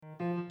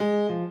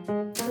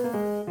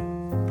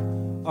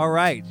All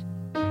right.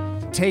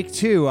 Take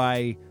two.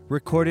 I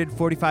recorded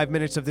 45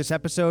 minutes of this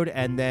episode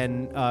and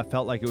then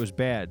felt like it was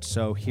bad.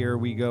 So here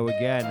we go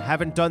again.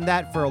 Haven't done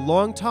that for a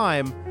long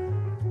time.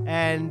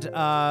 And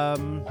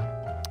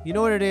you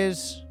know what it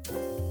is?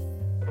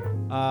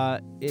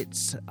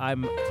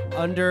 I'm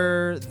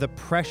under the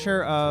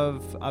pressure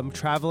of I'm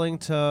traveling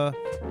to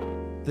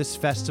this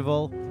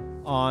festival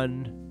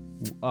on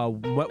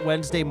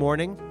Wednesday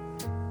morning,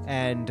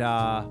 and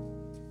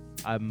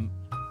I'm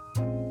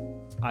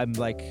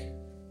like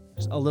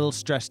a little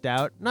stressed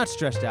out. Not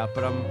stressed out,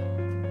 but I'm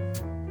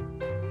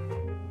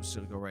just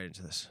gonna go right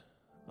into this.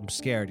 I'm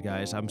scared,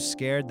 guys. I'm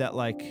scared that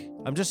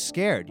I'm just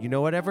scared. You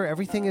know, whatever.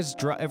 Everything is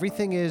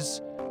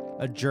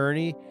a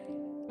journey.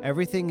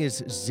 Everything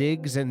is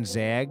zigs and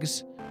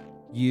zags.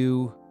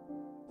 You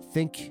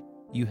think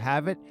you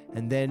have it,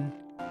 and then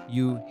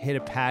you hit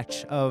a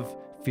patch of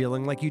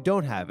feeling like you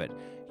don't have it.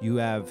 You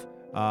have,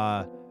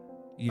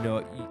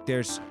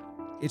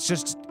 it's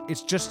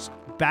just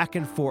back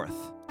and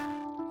forth,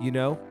 you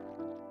know,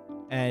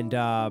 and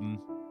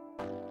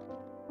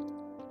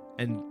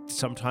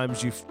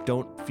sometimes you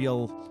don't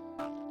feel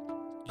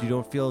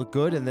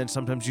good, and then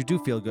sometimes you do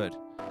feel good,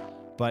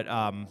 but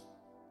I'm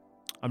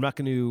not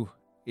going to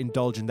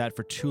indulge in that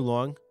for too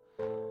long.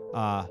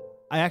 I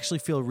actually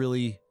feel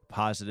really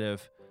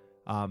positive.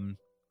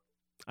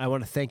 I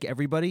want to thank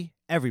everybody.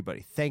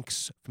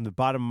 Thanks from the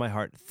bottom of my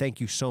heart.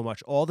 Thank you so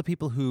much. All the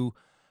people who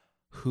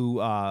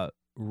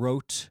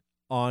wrote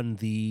on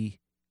the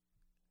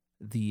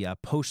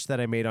post that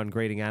I made on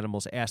grading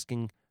animals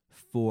asking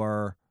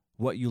for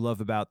what you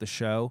love about the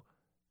show,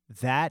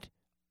 that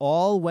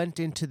all went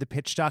into the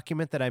pitch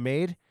document that I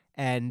made,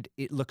 and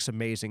it looks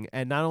amazing.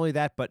 And not only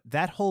that, but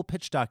that whole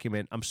pitch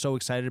document, I'm so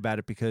excited about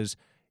it because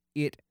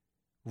it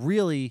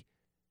really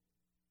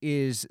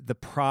is the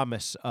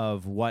promise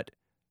of what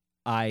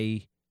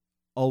I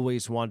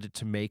always wanted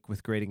to make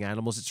with grading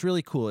animals. It's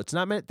really cool. It's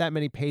not that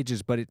many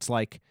pages, but it's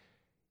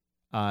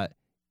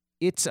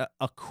it's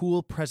a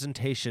cool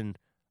presentation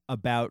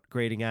about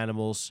grading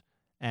animals,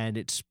 and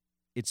it's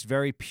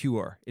very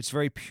pure. It's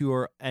very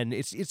pure, and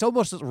it's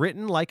almost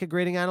written like a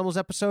grading animals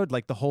episode,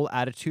 like the whole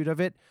attitude of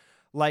it.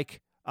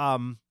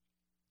 The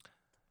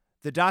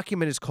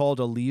document is called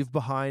a leave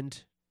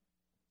behind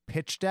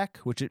pitch deck,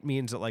 which it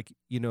means that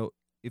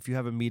if you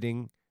have a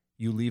meeting,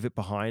 you leave it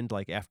behind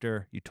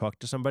after you talk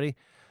to somebody.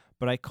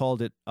 But I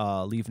called it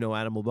leave no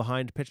animal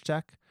behind pitch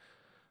deck.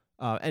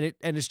 And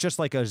it's just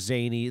like a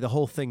zany, the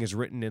whole thing is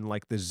written in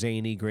the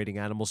zany grading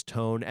animals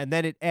tone. And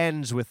then it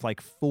ends with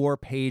 4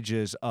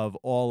 pages of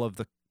all of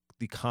the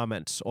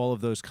comments, all of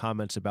those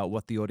comments about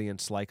what the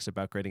audience likes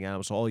about grading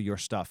animals, all your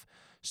stuff.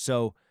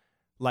 So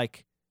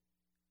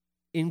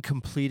in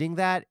completing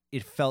that,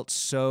 it felt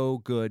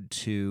so good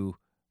to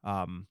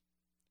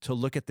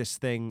look at this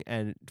thing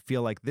and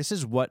feel like this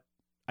is what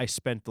I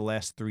spent the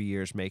last 3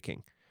 years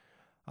making.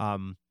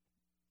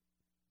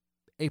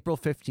 April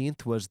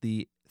 15th was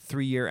the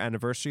 3-year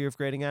anniversary of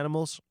grading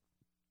animals.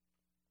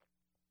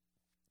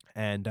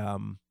 And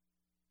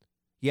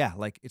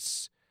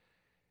it's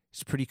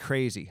pretty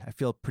crazy. I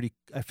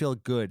feel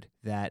good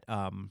that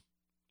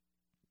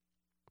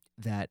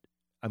that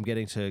I'm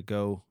getting to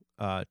go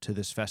to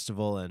this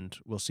festival, and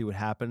we'll see what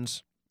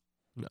happens.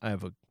 I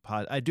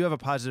do have a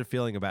positive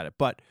feeling about it,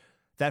 but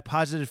that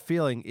positive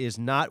feeling is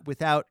not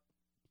without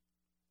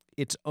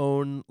its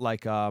own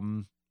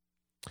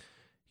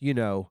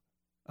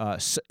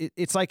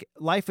it's like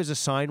life is a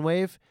sine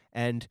wave,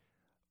 and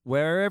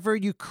wherever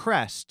you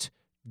crest,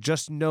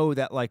 just know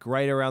that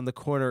right around the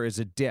corner is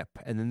a dip,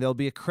 and then there'll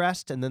be a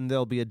crest, and then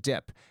there'll be a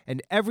dip,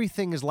 and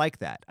everything is like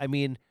that. I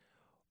mean,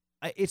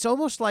 it's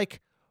almost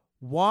like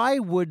why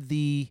would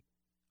the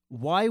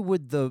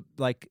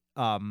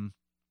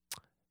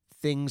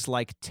things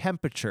like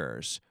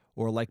temperatures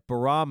or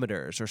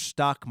barometers or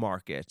stock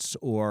markets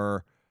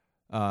or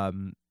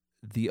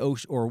the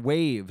ocean or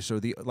waves or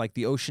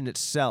the ocean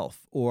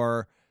itself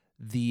or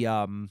the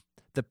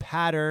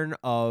pattern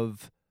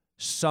of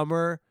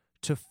summer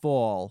to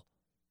fall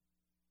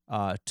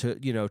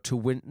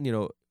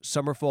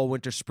summer, fall,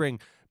 winter, spring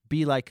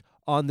be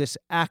on this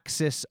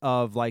axis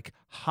of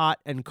hot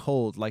and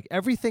cold.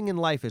 Everything in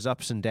life is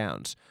ups and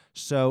downs.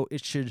 So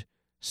it should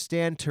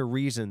stand to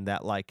reason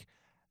that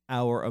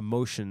our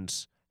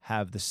emotions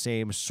have the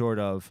same sort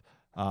of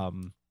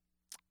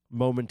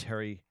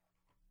momentary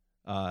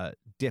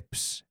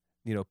dips,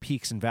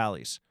 peaks and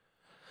valleys.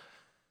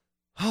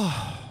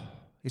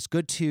 It's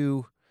good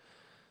to,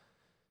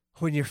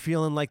 when you're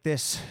feeling like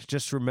this,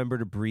 just remember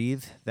to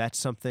breathe. That's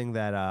something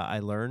that I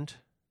learned.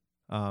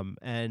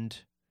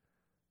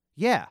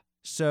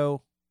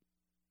 So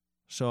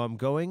I'm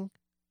going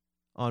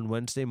on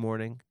Wednesday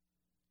morning,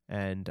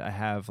 and I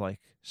have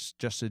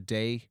just a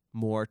day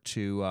more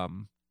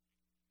to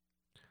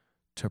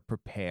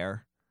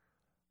prepare.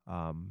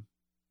 And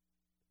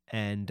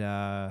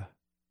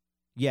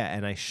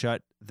I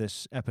shut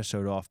this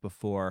episode off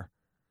before,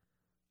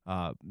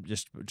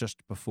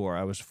 just before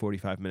I was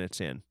 45 minutes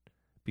in,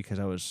 because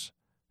I was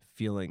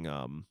feeling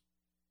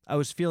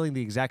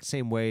the exact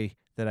same way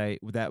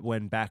that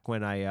when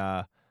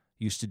I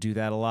Used to do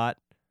that a lot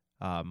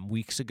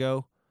weeks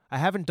ago. I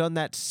haven't done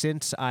that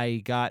since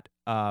I got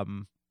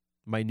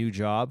my new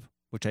job,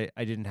 which I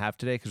didn't have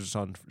today because it was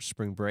on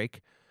spring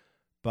break.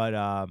 But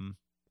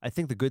I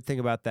think the good thing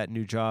about that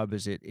new job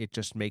is it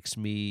just makes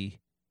me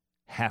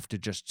have to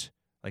just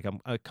like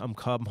I'm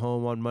come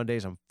home on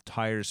Mondays. I'm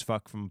tired as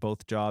fuck from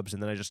both jobs,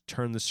 and then I just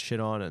turn this shit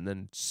on and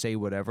then say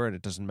whatever, and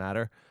it doesn't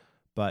matter.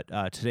 But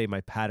today my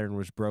pattern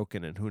was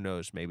broken, and who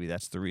knows? Maybe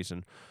that's the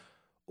reason.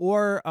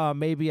 Or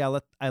maybe I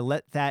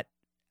let that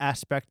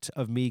aspect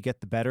of me get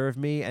the better of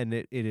me, and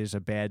it is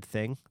a bad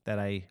thing that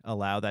I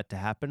allow that to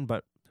happen.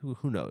 But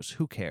who knows?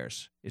 Who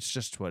cares? It's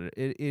just what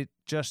it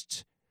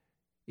just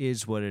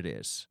is what it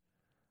is.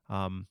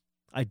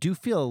 I do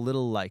feel a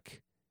little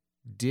like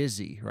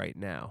dizzy right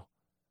now.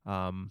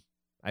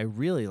 I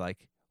really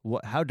like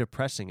how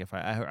depressing. If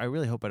I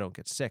really hope I don't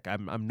get sick.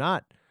 I'm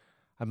not.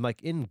 I'm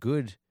like in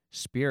good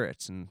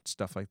spirits and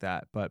stuff like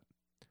that. But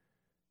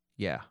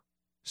yeah.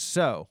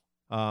 So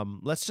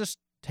let's just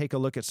take a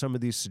look at some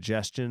of these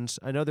suggestions.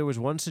 I know there was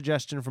one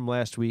suggestion from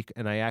last week,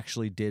 and I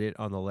actually did it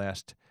on the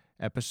last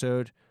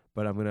episode,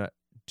 but I'm gonna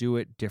do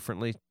it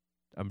differently.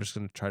 I'm just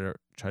gonna try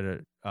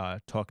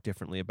to talk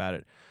differently about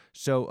it.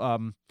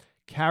 So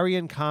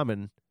Carrion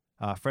Common,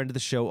 friend of the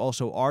show,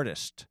 also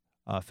artist,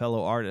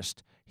 fellow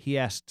artist, he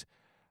asked,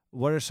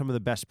 what are some of the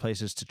best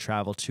places to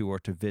travel to or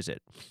to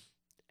visit?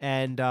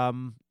 And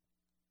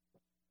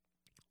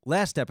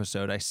last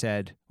episode I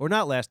said, or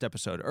not last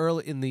episode,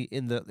 early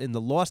in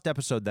the lost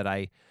episode that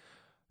I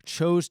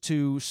chose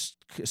to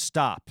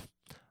stop,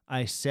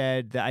 I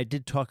said that I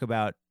did talk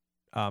about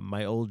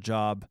my old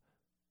job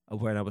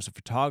when I was a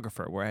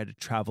photographer, where I had to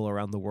travel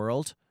around the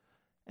world.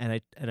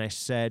 And I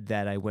said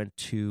that I went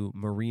to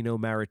Marino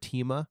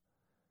Marittima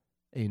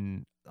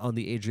on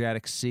the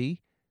Adriatic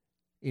Sea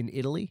in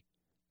Italy,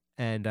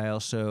 and I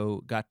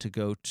also got to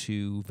go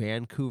to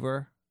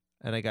Vancouver,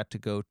 and I got to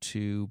go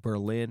to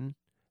Berlin,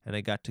 and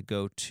I got to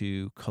go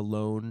to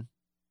Cologne,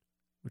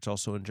 which is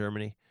also in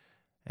Germany,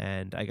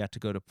 and I got to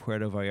go to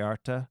Puerto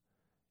Vallarta,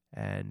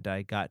 and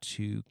I got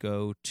to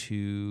go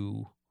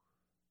to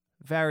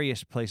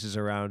various places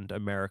around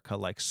America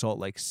like Salt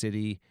Lake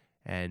City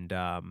and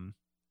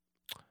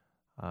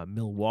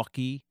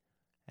Milwaukee,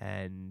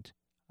 and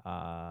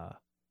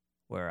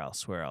where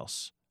else? Where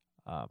else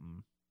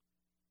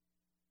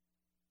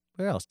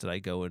did I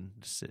go and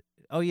sit?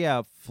 Oh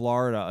yeah,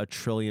 Florida a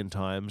trillion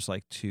times.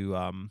 Like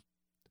to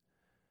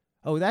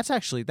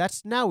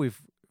that's now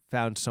we've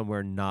found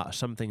somewhere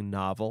something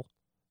novel,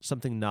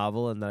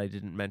 and that I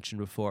didn't mention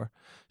before.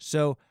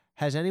 So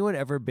has anyone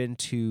ever been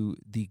to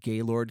the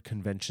Gaylord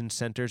Convention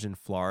Centers in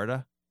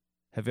Florida?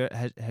 Do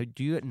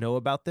you know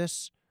about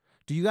this?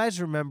 Do you guys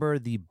remember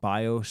the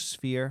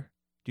Biosphere?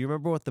 Do you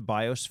remember what the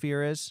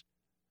Biosphere is?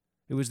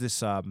 It was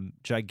this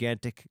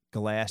gigantic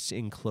glass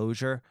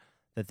enclosure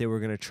that they were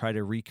going to try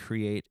to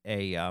recreate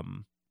a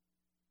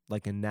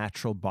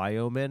natural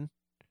biome in.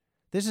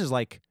 This is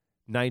like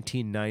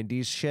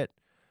 1990s shit,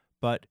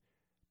 but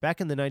back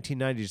in the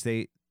 1990s,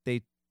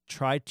 they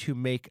tried to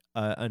make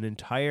an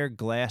entire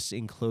glass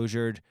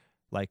enclosured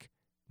like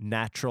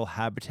natural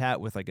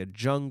habitat with like a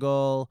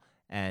jungle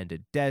and a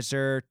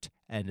desert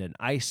and an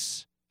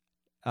ice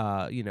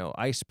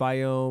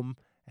biome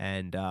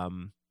and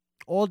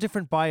all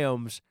different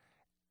biomes,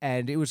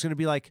 and it was going to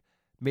be like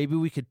maybe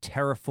we could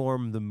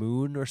terraform the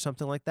moon or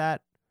something like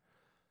that.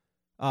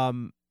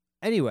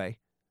 Anyway,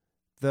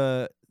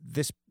 it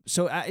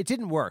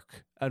didn't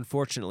work,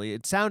 unfortunately.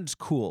 It sounds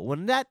cool.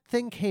 When that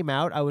thing came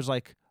out, I was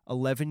like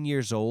 11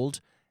 years old,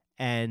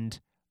 and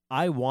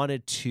I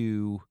wanted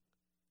to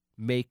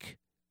make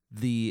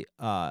the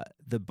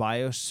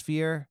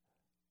Biosphere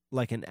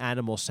like an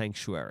animal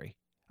sanctuary.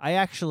 I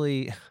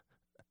actually,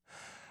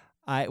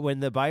 when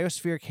the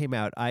Biosphere came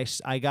out,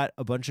 I got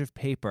a bunch of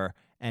paper,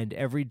 and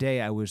every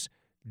day I was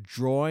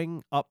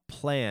drawing up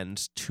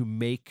plans to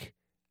make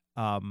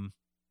a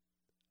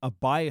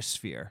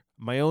biosphere,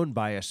 my own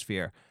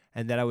biosphere,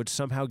 and that I would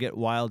somehow get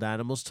wild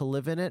animals to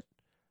live in it,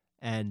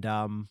 and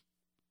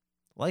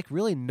like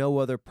really no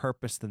other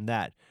purpose than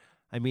that.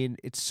 I mean,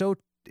 it's so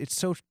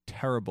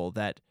terrible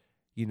that,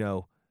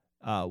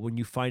 when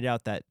you find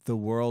out that the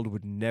world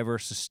would never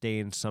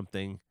sustain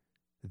something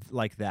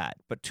like that.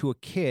 But to a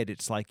kid,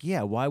 it's like,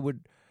 yeah, why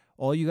would,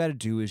 all you got to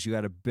do is you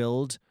got to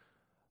build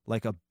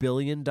like $1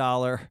 billion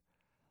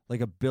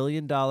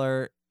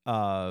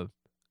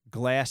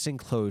glass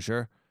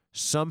enclosure,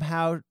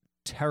 somehow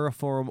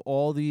terraform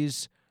all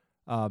these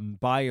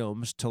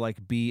biomes to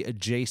like be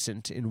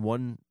adjacent in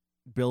one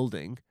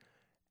building,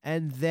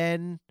 and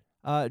then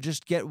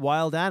just get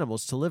wild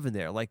animals to live in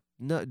there. Like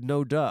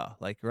no duh,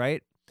 like,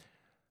 right?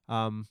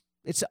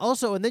 It's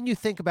also, and then you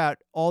think about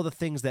all the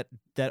things that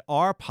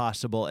are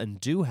possible and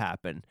do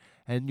happen,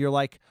 and you're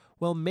like,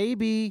 well,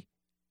 maybe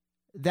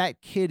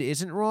that kid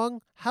isn't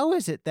wrong. How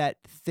is it that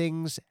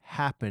things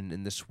happen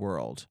in this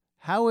world?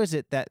 How is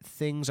it that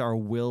things are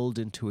willed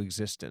into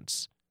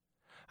existence?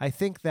 I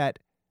think that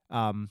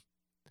I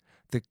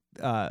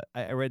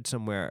read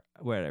somewhere,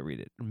 where did I read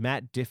it?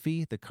 Matt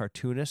Diffee, the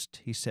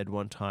cartoonist, he said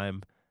one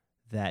time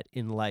that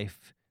in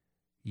life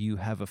you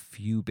have a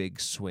few big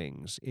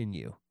swings in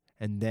you.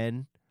 And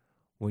then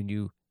when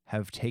you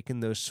have taken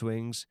those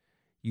swings,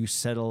 you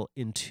settle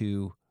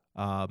into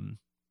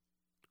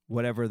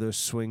whatever those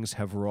swings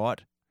have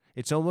wrought.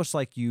 It's almost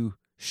like you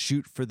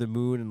shoot for the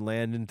moon and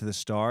land into the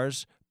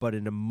stars, but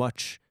in a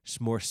much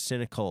more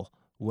cynical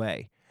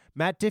way.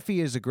 Matt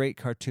Diffee is a great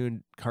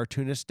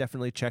cartoonist.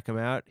 Definitely check him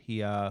out. He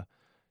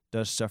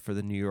does stuff for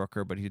the New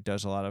Yorker, but he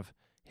does a lot of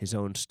his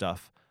own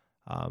stuff.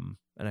 And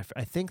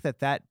I think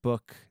that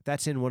book,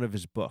 that's in one of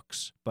his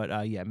books.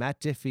 But yeah, Matt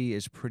Diffee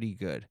is pretty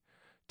good,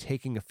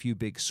 taking a few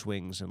big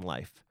swings in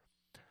life.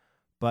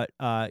 But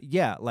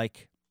yeah,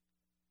 like,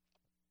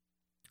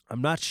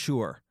 I'm not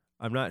sure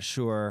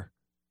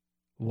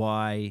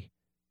why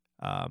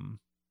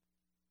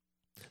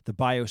the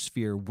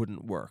biosphere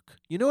wouldn't work.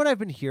 You know what I've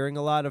been hearing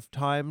a lot of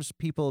times?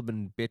 People have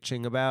been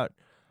bitching about.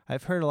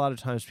 I've heard a lot of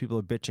times people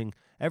are bitching.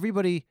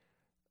 Everybody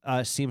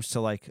seems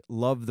to like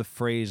love the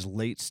phrase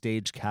late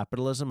stage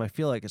capitalism. I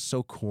feel like it's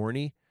so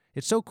corny.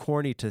 It's so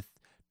corny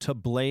to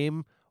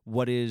blame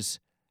what is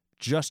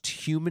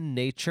just human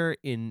nature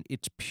in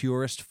its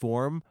purest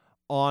form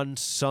on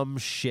some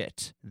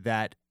shit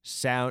that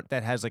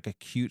has like a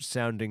cute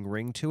sounding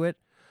ring to it.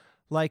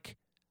 Like,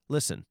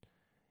 listen,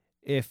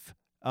 if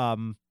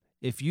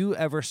you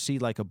ever see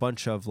like a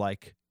bunch of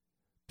like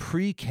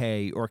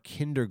pre-K or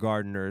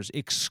kindergartners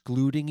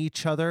excluding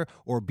each other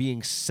or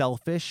being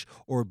selfish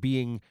or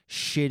being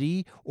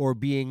shitty or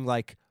being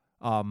like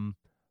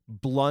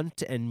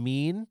blunt and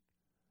mean,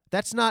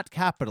 that's not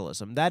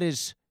capitalism. That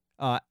is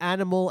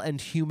animal and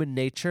human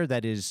nature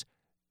that is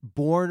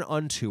born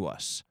unto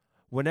us.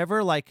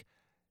 Whenever like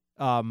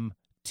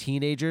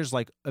teenagers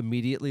like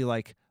immediately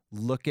like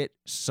look at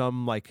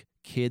some like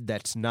kid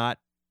that's not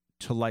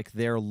to like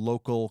their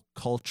local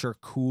culture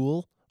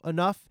cool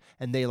enough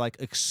and they like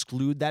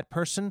exclude that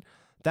person,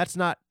 that's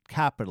not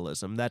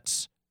capitalism.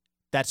 That's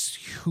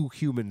who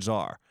humans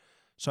are.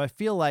 So I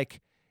feel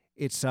like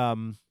it's I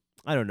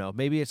don't know,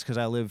 maybe it's because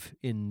I live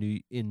in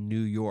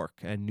New York,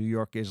 and New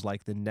York is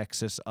like the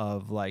nexus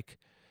of like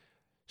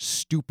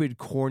stupid,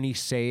 corny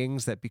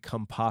sayings that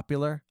become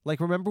popular. Like,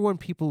 remember when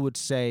people would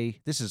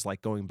say, this is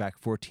like going back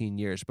 14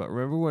 years, but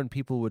remember when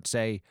people would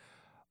say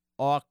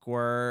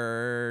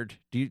awkward?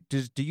 Do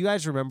you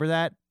guys remember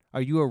that?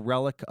 Are you a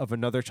relic of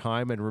another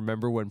time and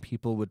remember when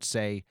people would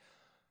say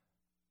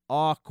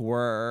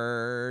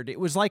awkward? It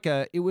was like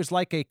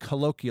a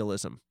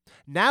colloquialism.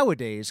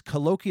 Nowadays,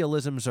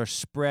 colloquialisms are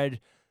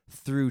spread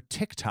through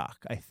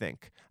TikTok, I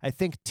think. I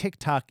think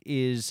TikTok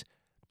is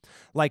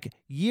like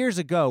years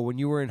ago when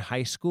you were in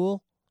high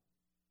school,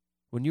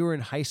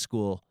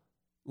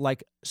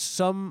 like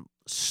some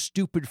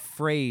stupid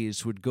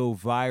phrase would go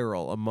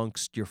viral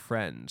amongst your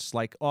friends.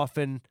 Like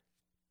often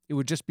it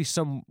would just be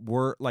some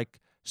word, like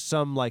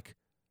some like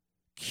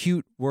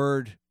cute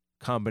word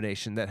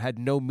combination that had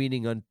no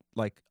meaning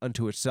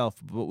unto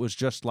itself, but was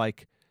just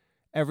like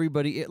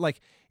everybody,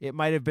 it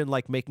might have been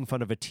like making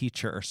fun of a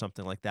teacher or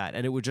something like that.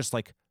 And it would just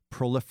like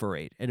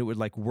proliferate and it would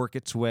like work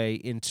its way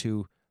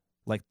into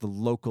like the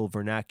local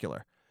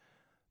vernacular.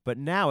 But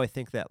now I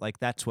think that like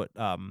that's what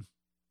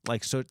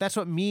so that's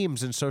what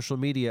memes and social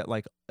media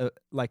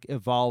like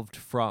evolved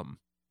from.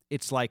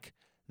 It's like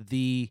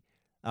the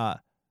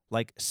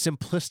like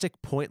simplistic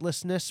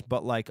pointlessness,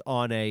 but like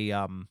on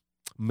a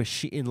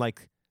machine,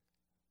 like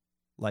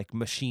a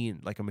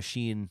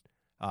machine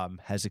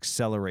has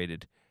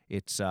accelerated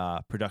it's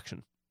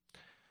production.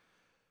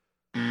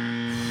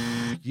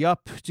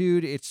 Yup,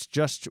 dude.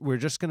 We're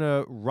just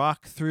gonna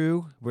rock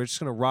through.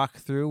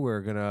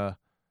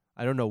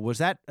 I don't know. Was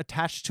that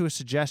attached to a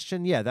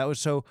suggestion? Yeah, that was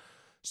so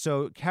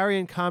Carrie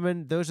and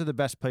Common, those are the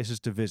best places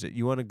to visit.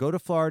 You want to go to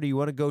Florida, you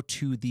want to go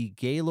to the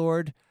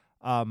Gaylord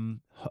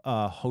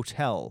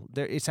Hotel.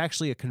 It's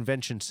actually a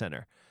convention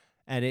center,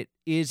 and it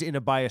is in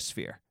a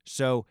biosphere.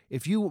 So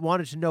if you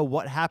wanted to know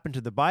what happened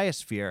to the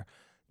biosphere,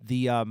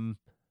 the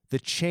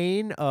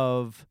chain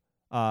of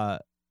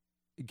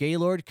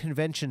Gaylord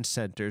convention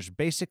centers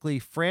basically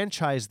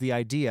franchised the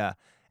idea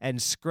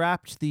and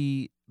scrapped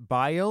the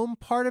biome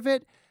part of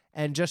it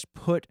and just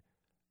put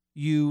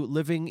you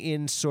living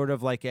in sort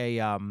of like a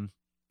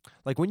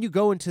like when you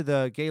go into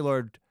the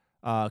Gaylord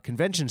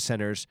convention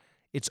centers,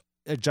 it's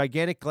a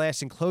gigantic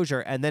glass enclosure,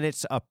 and then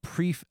it's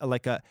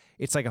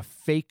it's like a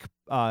fake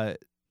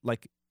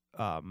like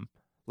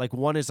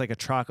one is like a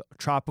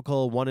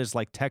tropical, one is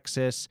like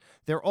Texas.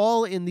 They're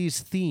all in these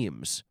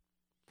themes,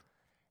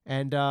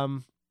 and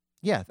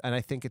yeah, and I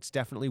think it's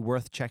definitely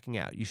worth checking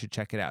out. You should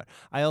check it out.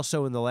 I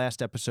also, in the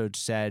last episode,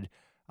 said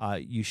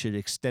you should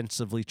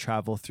extensively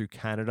travel through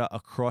Canada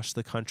across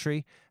the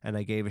country, and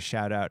I gave a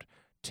shout out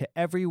to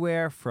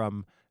everywhere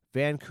from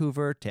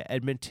Vancouver to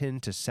Edmonton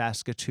to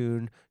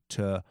Saskatoon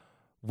to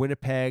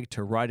Winnipeg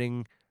to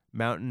Riding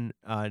Mountain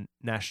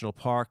National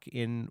Park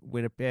in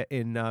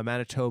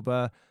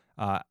Manitoba.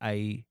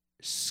 I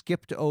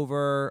skipped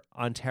over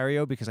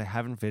Ontario because I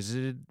haven't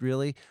visited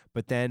really,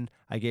 but then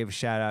I gave a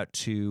shout out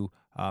to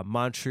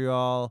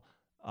Montreal,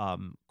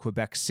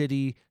 Quebec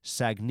City,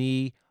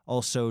 Saguenay,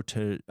 also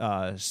to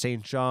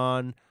Saint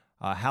John,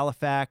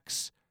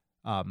 Halifax,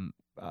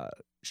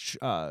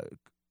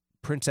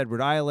 Prince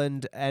Edward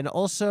Island, and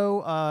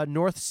also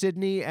North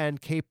Sydney and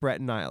Cape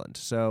Breton Island.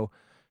 So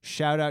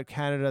shout out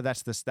Canada.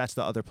 That's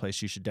the other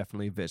place you should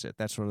definitely visit.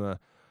 That's one of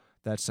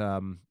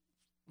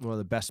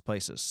the best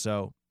places.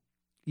 So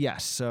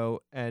yes.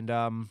 So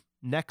and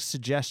next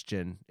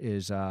suggestion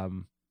is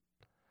Adam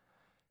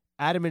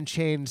and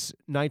Chains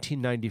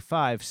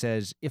 1995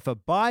 says, if a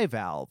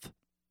bivalve,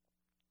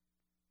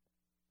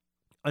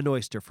 an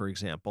oyster for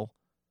example,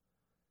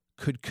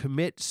 could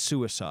commit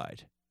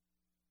suicide,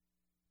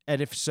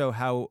 and if so,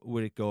 how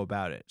would it go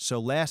about it? So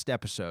last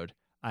episode,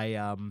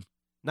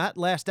 not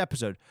last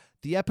episode,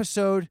 the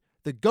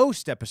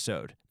ghost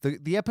episode,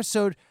 the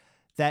episode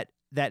that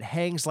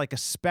hangs like a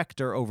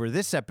specter over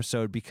this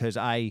episode because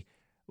I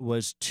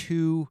was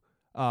too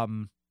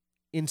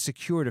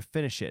insecure to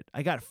finish it.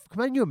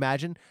 Can you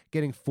imagine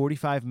getting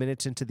 45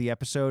 minutes into the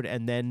episode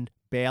and then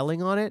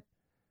bailing on it?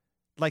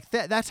 Like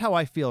that's how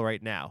I feel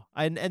right now.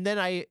 And then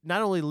I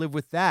not only live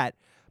with that,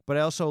 but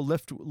I also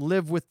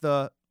live with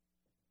the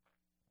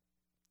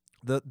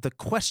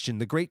question,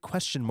 the great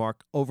question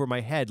mark over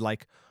my head,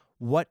 like,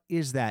 what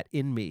is that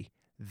in me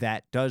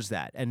that does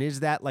that? And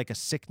is that like a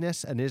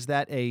sickness? And is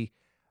that a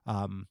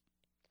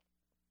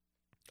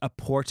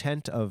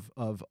portent of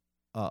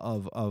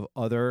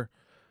other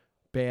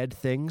bad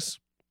things?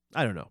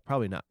 I don't know.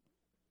 Probably not.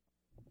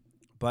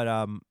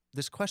 But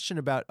this question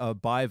about a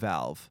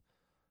bivalve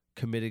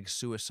committing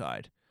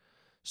suicide.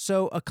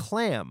 So a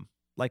clam,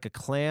 like a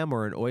clam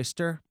or an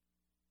oyster,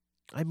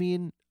 I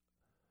mean,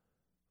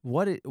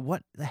 what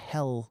the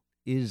hell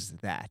is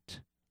that?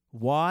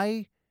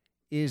 Why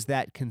is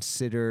that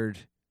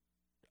considered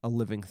a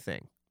living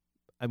thing?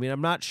 I mean,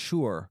 I'm not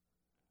sure.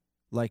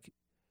 Like,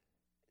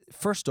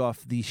 first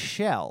off, the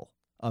shell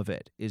of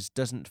it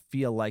doesn't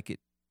feel like it.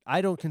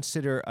 I don't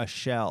consider a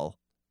shell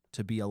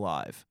to be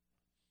alive.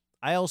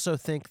 I also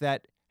think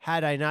that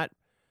had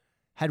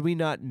we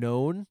not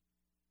known,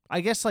 I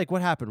guess, like,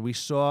 what happened? We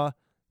saw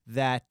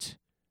that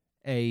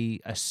we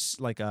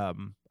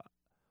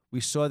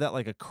saw that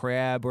like a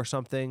crab or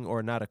something,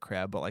 or not a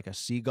crab, but like a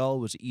seagull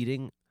was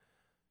eating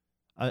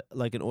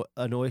like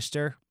an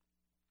oyster.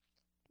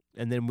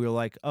 And then we were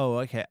like, oh,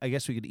 okay, I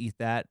guess we could eat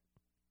that.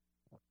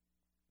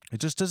 It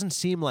just doesn't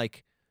seem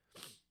like,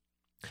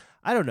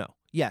 I don't know.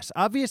 Yes,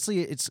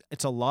 obviously it's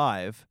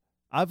alive.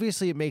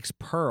 Obviously it makes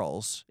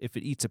pearls if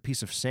it eats a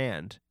piece of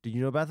sand. Did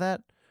you know about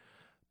that?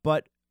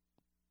 But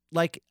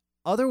like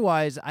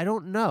otherwise, I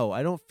don't know.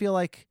 I don't feel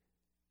like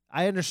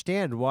I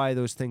understand why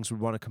those things would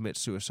want to commit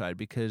suicide,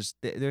 because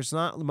there's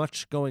not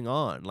much going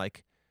on.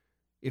 Like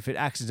if it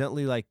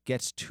accidentally like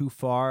gets too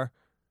far,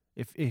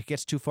 if it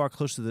gets too far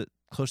close to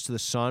the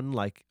sun,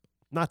 like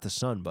not the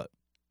sun, but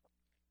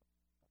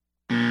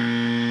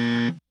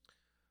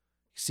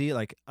see,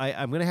 like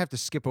I'm gonna have to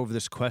skip over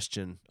this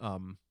question.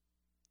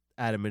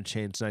 Adam and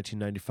Chains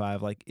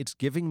 1995. Like it's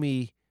giving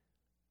me,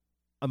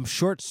 I'm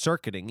short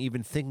circuiting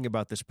even thinking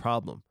about this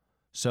problem.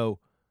 So,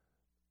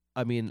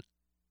 I mean,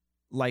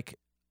 like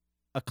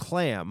a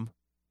clam,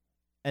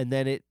 and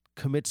then it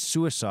commits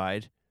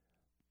suicide.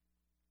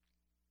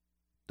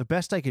 The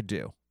best I could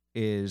do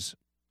is,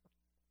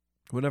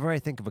 whenever I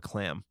think of a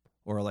clam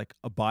or like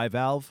a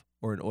bivalve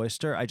or an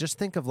oyster, I just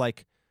think of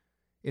like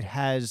it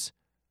has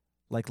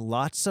like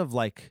lots of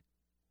like,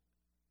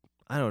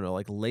 I don't know,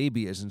 like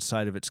labias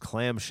inside of its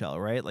clamshell,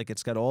 right? Like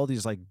it's got all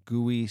these like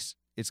gooey,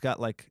 it's got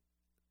like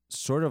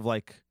sort of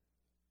like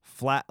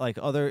flat, like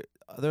other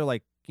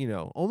like, you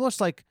know, almost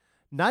like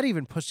not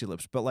even pussy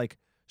lips, but like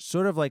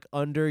sort of like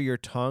under your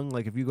tongue.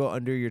 Like if you go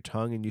under your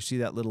tongue and you see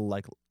that little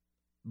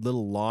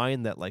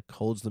line that like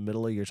holds the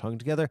middle of your tongue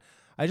together,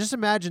 I just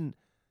imagine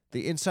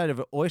the inside of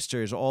an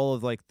oyster is all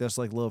of like this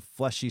like little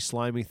fleshy,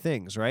 slimy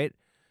things, right?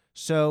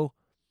 So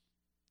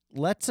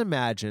let's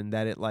imagine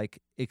that it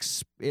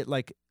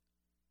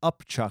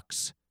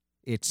upchucks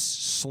its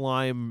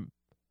slime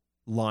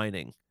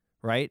lining,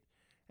 right?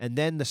 And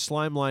then the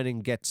slime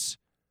lining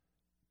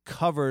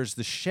covers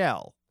the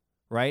shell,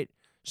 right?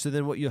 So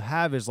then what you'll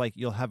have is like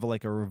you'll have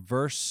like a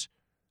reverse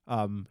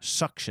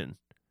suction.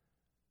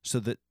 So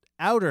the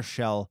outer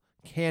shell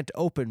can't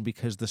open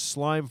because the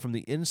slime from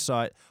the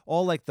inside,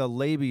 all like the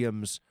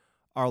labiums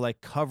are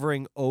like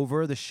covering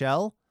over the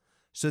shell.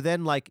 So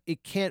then like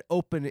it can't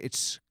open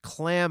its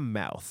clam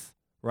mouth,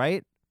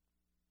 right?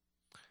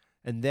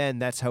 And then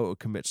that's how it would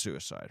commit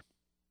suicide.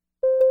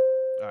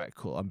 All right,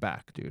 cool. I'm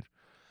back, dude.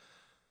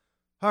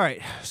 All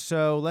right,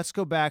 so let's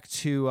go back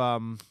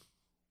to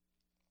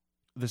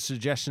the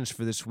suggestions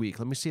for this week.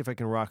 Let me see if I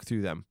can rock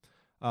through them.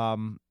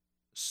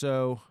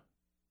 So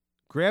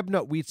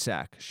Grabnut Wheat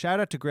Sack. Shout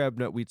out to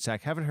Grabnut Wheat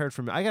Sack. Haven't heard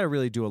from him. I got to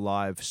really do a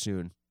live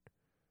soon.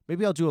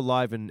 Maybe I'll do a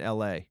live in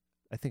L.A.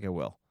 I think I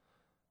will.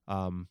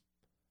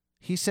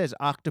 He says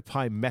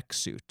octopi mech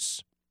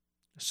suits.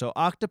 So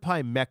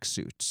octopi mech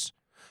suits.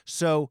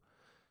 So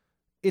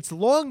it's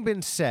long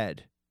been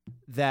said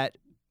that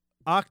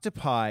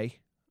octopi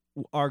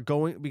are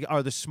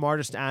the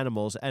smartest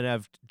animals and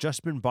have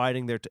just been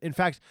biding their in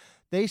fact,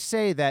 they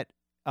say that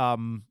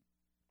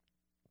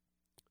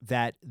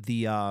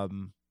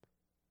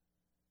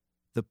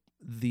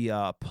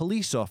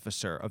police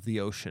officer of the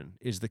ocean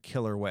is the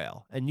killer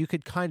whale, and you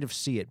could kind of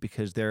see it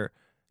because their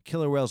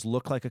killer whales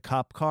look like a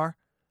cop car,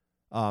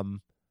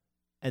 and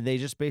they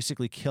just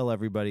basically kill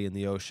everybody in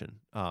the ocean.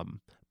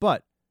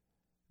 But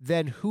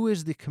then who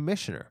is the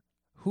commissioner?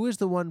 Who is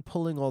the one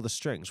pulling all the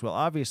strings? Well,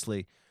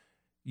 obviously,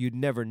 you'd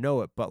never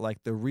know it, but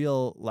like the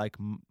real like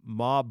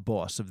mob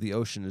boss of the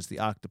ocean is the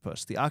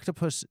octopus. The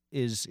octopus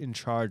is in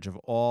charge of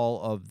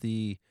all of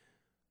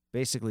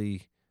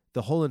basically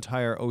the whole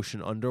entire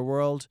ocean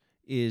underworld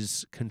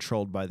is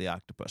controlled by the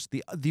octopus.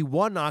 The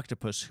one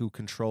octopus who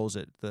controls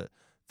it, the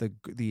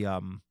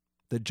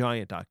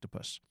giant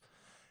octopus.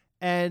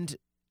 And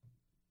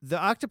the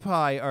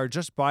octopi are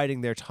just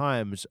biding their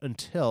times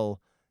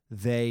until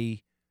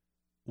they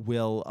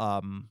will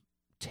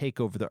take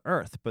over the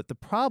earth. But the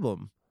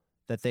problem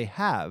that they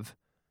have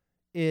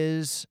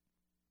is,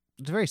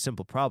 it's a very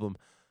simple problem.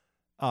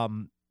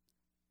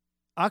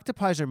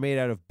 Octopi are made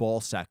out of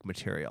ball sack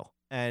material.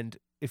 And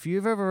if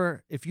you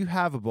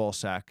have a ball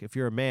sack, if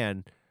you're a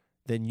man,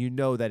 then you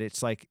know that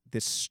it's like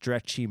this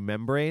stretchy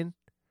membrane,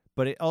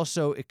 but it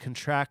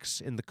contracts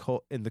in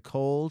the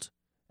cold,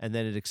 and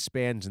then it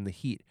expands in the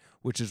heat,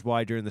 which is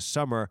why during the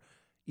summer,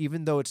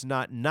 even though it's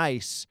not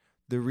nice,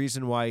 the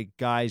reason why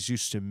guys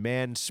used to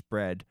man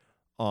spread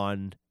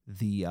on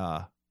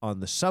the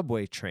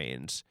subway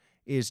trains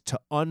is to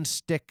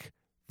unstick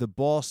the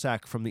ball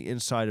sack from the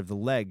inside of the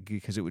leg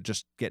because it would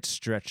just get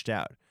stretched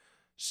out.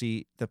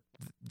 See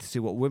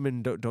what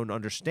women don't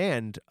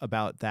understand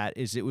about that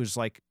is it was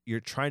like you're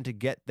trying to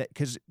get that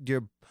because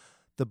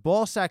the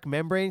ball sack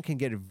membrane can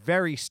get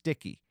very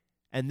sticky,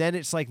 and then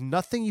it's like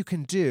nothing you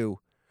can do.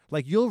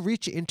 Like you'll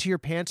reach into your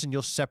pants and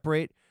you'll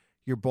separate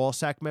your ball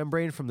sack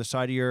membrane from the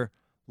side of your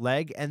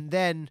leg, and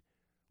then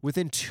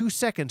within 2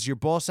 seconds your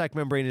ball sack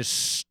membrane is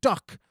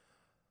stuck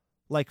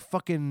like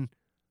fucking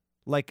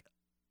like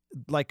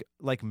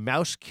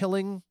mouse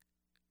killing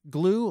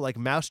glue, like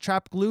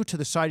mousetrap glue to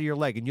the side of your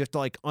leg, and you have to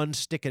like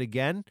unstick it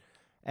again,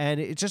 and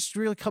it just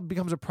really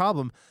becomes a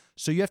problem.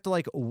 So you have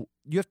to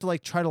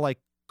try to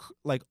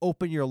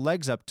open your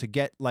legs up to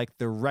get like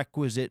the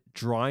requisite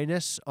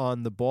dryness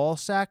on the ball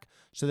sack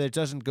so that it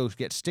doesn't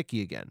get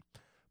sticky again.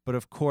 But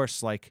of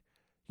course,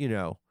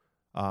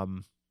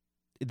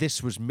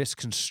 this was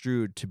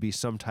misconstrued to be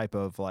some type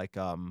of like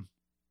I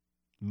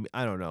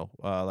don't know,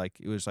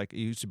 it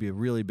used to be a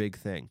really big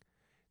thing.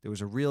 There was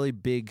a really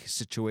big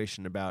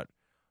situation about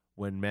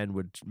when men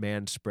would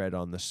man spread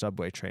on the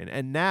subway train.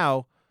 And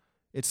now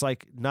it's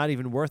like not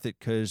even worth it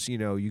because,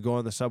 you go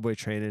on the subway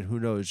train and who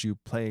knows, you're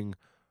playing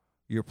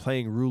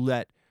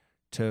roulette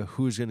to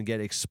who's going to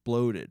get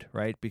exploded,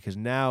 right? Because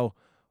now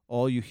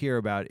all you hear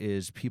about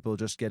is people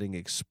just getting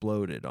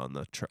exploded on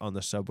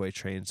the subway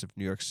trains of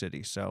New York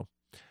City. So,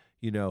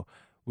 it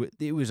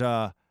was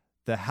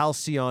the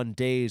halcyon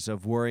days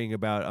of worrying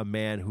about a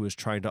man who was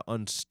trying to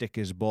unstick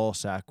his ball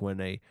sack when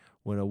a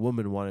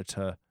woman wanted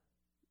to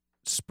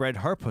spread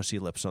her pussy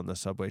lips on the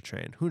subway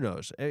train. Who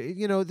knows?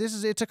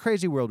 It's a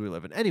crazy world we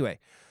live in. Anyway,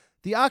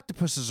 the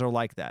octopuses are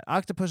like that.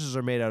 Octopuses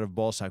are made out of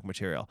ball sack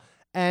material.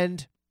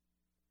 And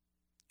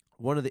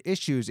one of the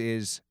issues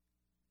is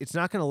it's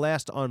not going to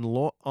last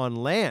on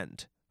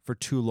land for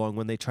too long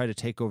when they try to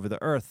take over the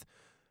earth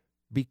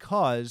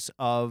because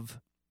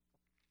of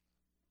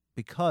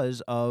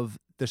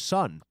the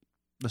sun.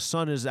 The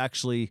sun is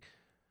actually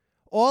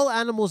all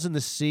animals in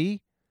the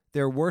sea,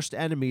 their worst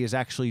enemy is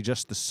actually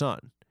just the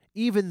sun.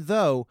 Even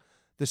though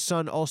the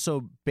sun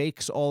also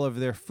bakes all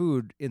of their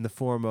food in the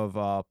form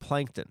of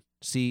plankton.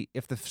 See,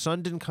 if the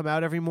sun didn't come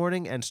out every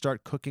morning and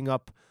start cooking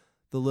up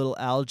the little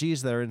algae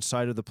that are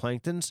inside of the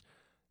planktons,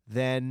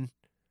 then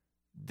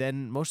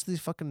most of these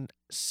fucking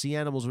sea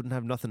animals wouldn't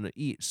have nothing to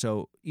eat.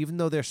 So even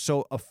though they're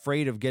so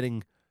afraid of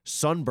getting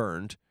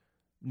sunburned,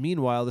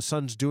 meanwhile the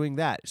sun's doing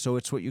that. So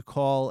it's what you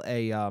call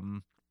a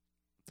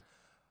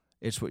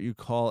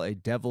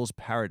devil's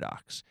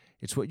paradox.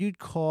 It's what you'd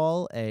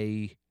call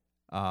a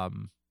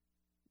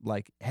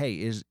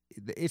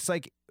it's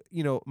like,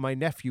 my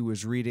nephew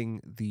was reading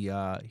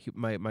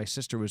my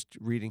sister was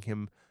reading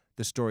him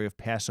the story of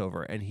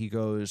Passover, and he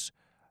goes,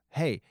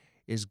 "Hey,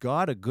 is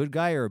God a good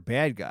guy or a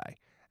bad guy?"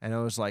 And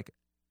I was like,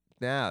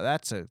 "Nah,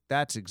 that's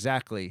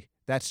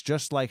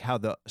just like how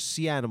the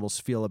sea animals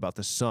feel about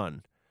the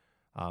sun."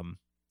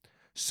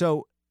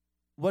 So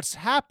what's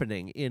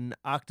happening in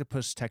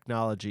octopus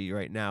technology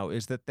right now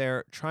is that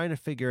they're trying to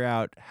figure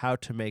out how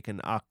to make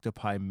an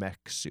octopi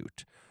mech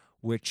suit,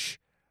 which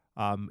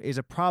is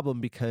a problem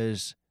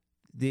because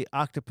the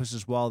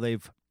octopuses, while they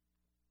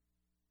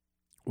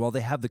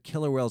have the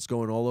killer whales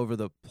going all over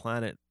the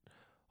planet,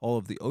 all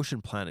of the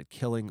ocean planet,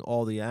 killing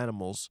all the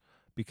animals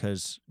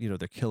because, they're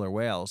killer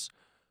whales,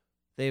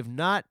 they've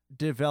not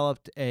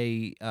developed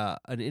an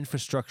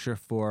infrastructure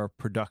for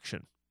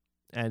production.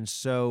 And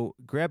so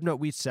Grabnut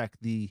Wheatsack,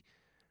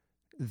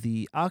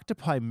 the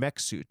octopi mech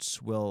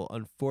suits will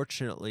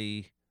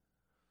unfortunately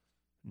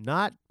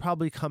not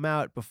probably come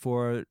out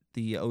before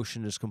the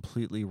ocean is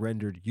completely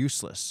rendered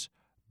useless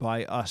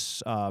by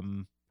us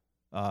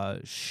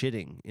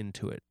shitting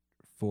into it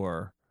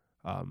for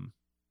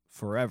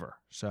forever.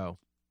 So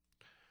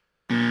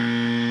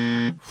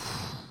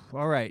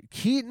All right.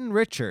 Keaton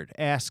Richard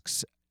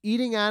asks,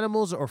 eating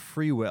animals or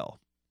free will?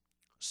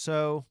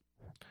 So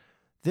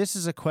this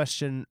is a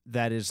question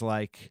that is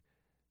like,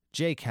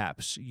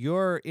 J-Caps,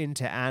 you're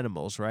into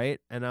animals, right?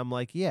 And I'm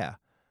like, yeah.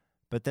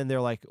 But then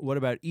they're like, what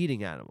about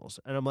eating animals?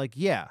 And I'm like,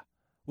 yeah.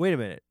 Wait a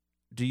minute.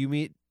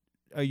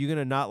 Are you going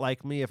to not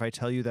like me if I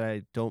tell you that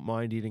I don't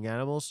mind eating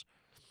animals?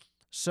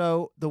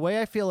 So the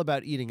way I feel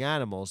about eating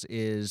animals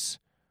is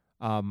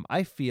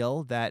I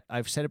feel that,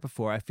 I've said it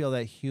before, I feel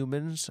that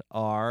humans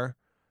are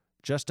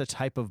just a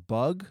type of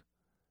bug,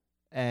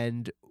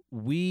 and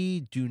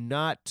we do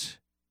not,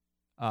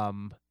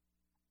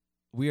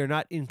 we are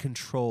not in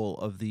control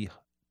of the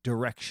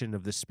direction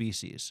of the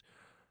species.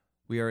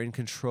 We are in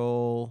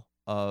control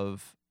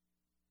of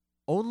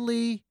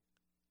only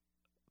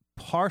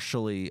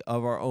partially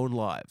of our own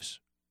lives.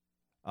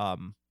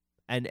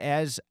 And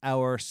as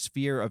our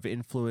sphere of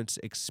influence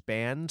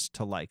expands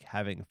to like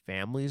having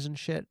families and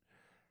shit,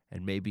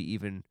 and maybe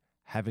even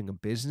having a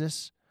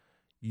business,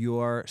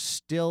 you're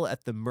still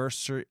at the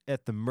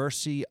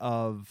mercy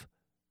of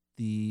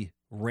the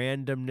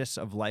randomness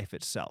of life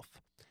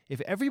itself. If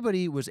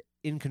everybody was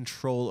in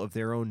control of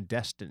their own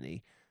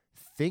destiny,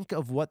 think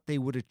of what they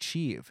would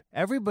achieve.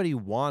 Everybody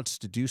wants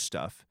to do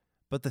stuff,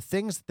 but the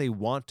things that they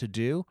want to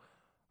do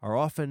are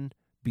often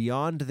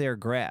beyond their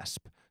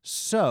grasp.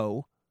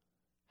 So,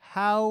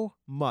 how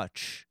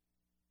much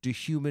do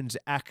humans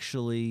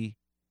actually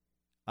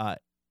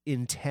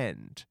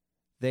intend?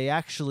 They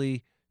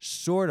actually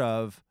sort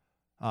of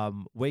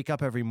wake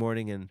up every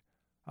morning and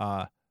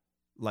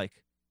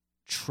like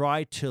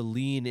try to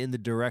lean in the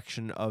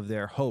direction of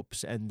their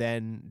hopes, and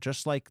then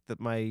just like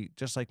my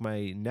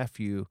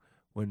nephew,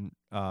 when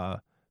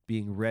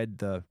being read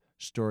the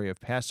story of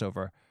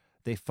Passover,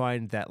 they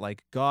find that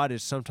like God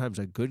is sometimes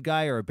a good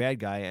guy or a bad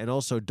guy and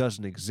also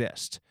doesn't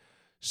exist.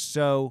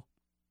 So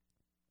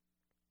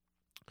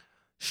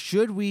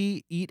should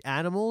we eat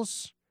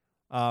animals?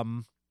 I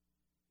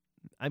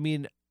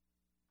mean,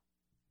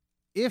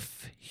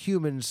 if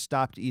humans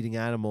stopped eating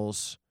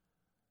animals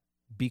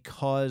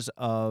because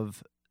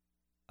of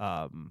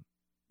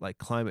like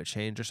climate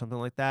change or something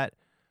like that,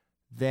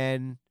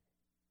 then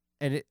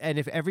and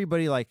if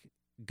everybody like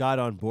got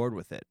on board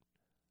with it,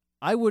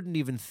 I wouldn't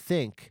even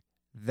think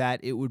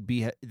that it would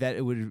be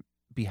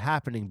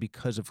happening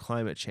because of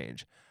climate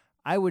change.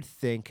 I would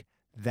think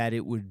that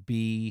it would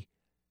be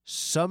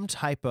some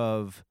type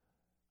of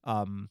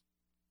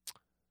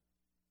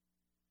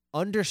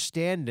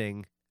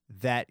understanding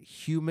that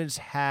humans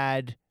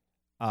had,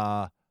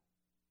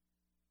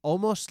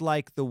 almost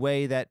like the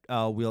way that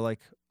we'll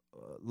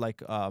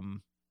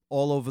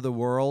all over the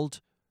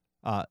world,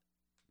 uh,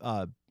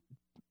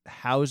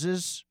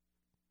 houses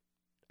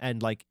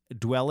and like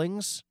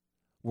dwellings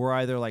were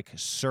either like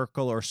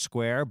circle or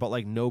square, but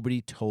like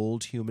nobody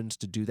told humans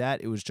to do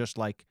that. It was just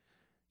like,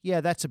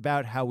 yeah, that's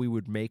about how we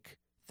would make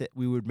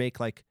we would make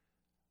like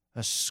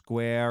a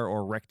square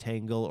or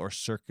rectangle or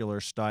circular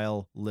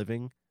style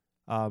living.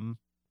 Even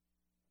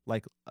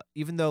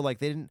though like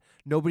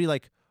nobody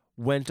like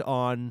went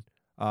on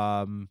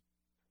the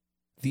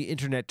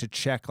internet to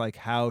check like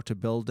how to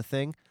build a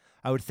thing.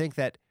 I would think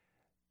that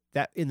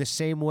in the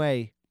same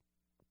way,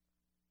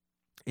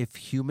 if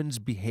humans'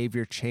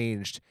 behavior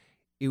changed,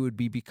 it would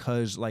be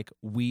because like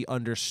we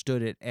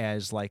understood it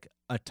as like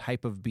a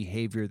type of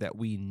behavior that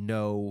we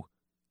know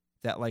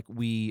that like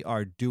we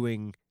are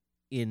doing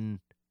in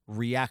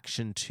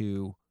reaction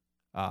to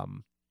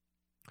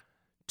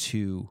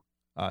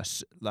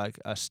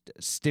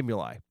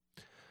stimuli.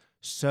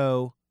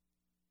 So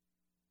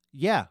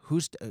yeah,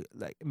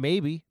 like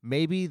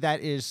maybe that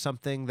is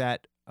something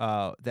that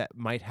that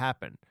might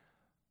happen,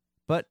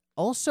 but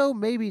also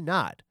maybe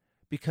not,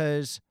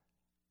 because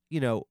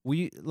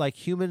we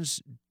like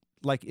humans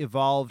like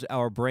evolved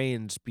our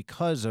brains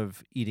because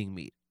of eating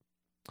meat.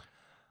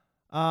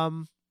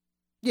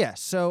 Yeah,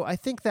 so I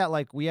think that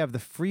like we have the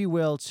free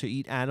will to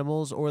eat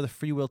animals or the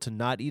free will to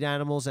not eat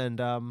animals, and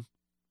I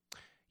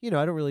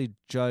don't really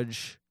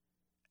judge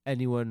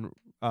anyone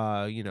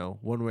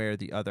one way or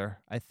the other.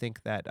 I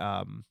think that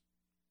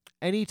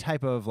any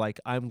type of like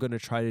I'm going to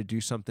try to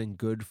do something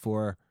good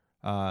for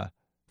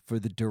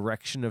the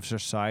direction of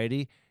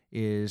society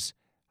is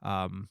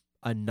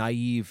a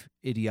naive,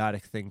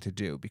 idiotic thing to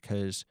do,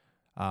 because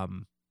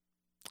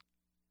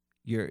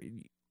you're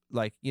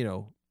like,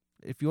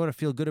 if you want to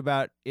feel good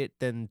about it,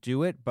 then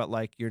do it, but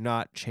like you're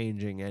not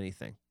changing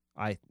anything.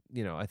 I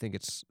think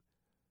it's,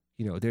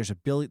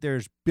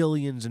 there's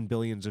billions and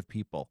billions of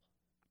people,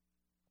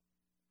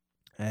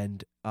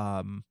 and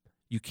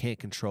you can't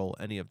control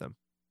any of them,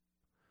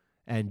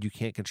 and you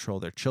can't control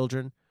their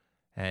children,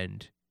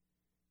 and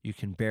you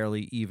can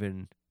barely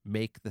even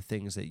make the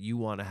things that you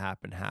want to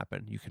happen.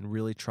 You can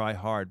really try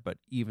hard, but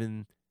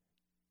even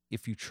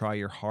if you try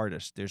your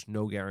hardest, there's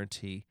no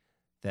guarantee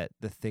that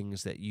the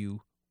things that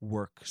you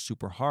work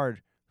super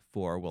hard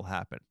for will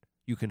happen.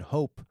 You can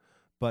hope,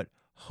 but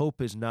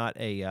hope is not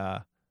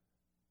a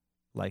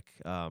like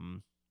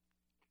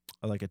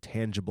a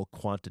tangible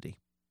quantity.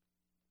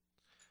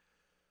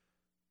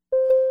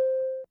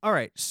 All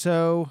right,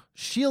 so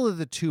Sheila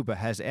the Tuba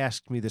has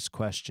asked me this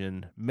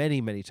question many,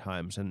 many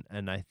times,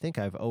 and I think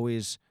I've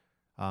always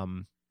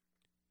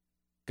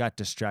got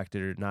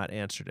distracted or not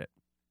answered it.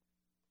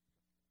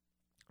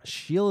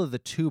 Sheila the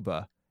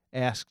Tuba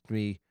asked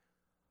me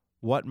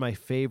what my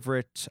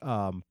favorite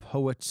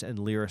poets and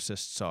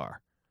lyricists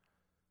are.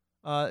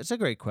 It's a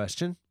great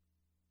question.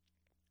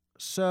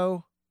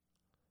 So,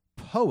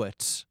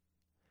 poets,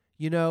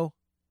 even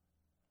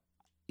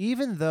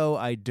though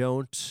I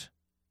don't,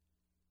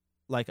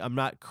 I'm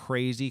not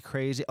crazy.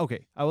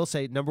 Okay, I will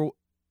say,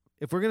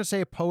 if we're going to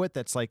say a poet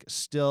that's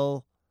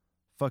still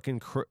fucking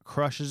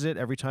crushes it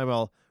every time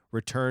I'll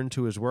return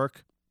to his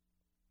work,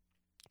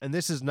 and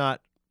this is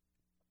not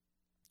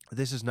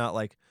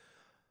like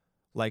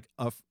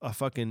a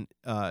fucking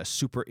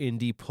super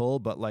indie pull,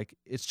 but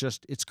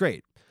it's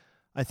great.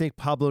 I think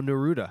Pablo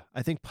Neruda.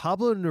 I think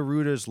Pablo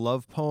Neruda's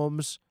love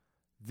poems,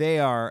 they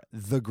are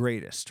the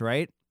greatest,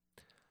 right?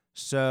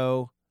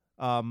 So,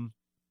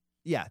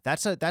 yeah,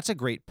 that's a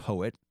great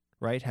poet,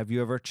 right? Have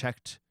you ever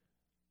checked?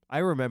 I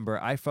remember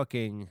I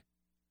think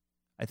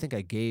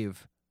I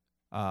gave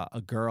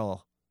a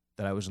girl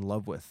that I was in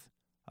love with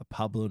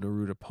Pablo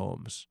Neruda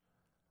poems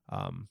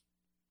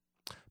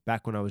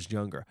back when I was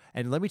younger.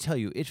 And let me tell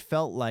you, it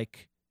felt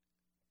like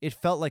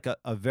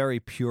a very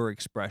pure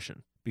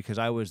expression because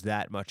I was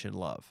that much in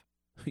love,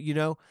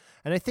 And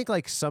I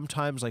think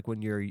sometimes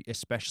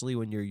especially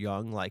when you're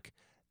young,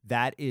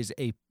 that is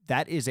a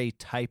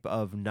type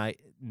of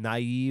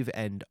naive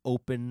and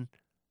open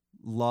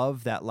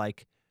love that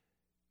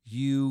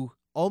you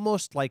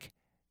almost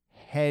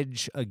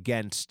hedge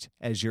against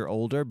as you're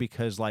older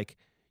because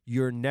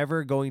you're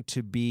never going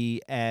to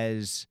be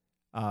as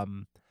I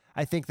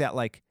think that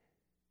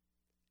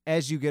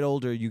as you get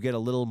older you get a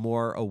little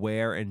more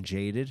aware and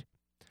jaded.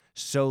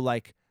 So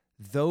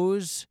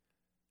those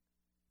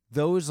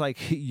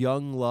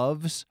young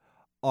loves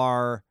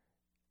are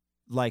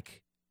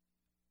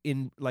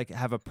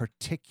have a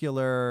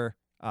particular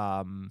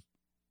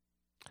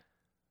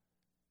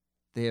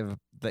they have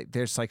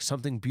there's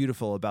something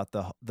beautiful about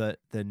the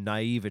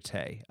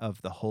naivete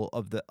of the whole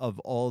of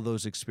all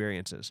those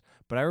experiences.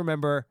 But I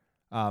remember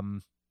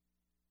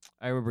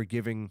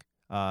giving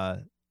a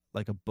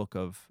book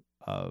of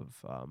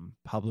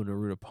Pablo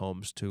Neruda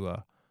poems to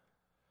a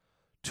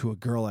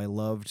girl I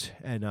loved,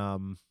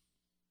 and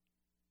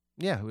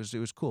yeah, it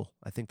was cool.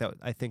 I think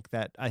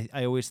that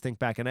I always think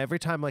back, and every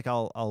time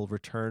I'll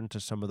return to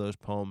some of those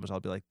poems, I'll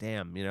be like,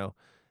 damn,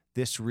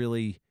 this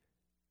really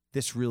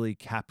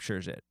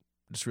captures it.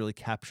 This really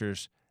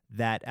captures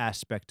that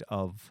aspect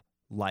of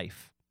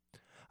life.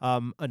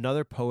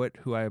 Another poet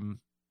who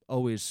I'm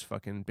always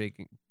fucking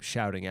big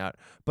shouting out,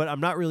 but I'm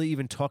not really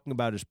even talking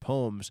about his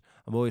poems.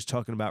 I'm always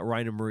talking about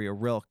Rainer Maria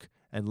Rilke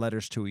and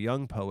Letters to a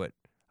Young Poet,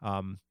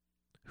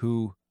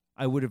 who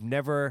I would have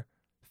never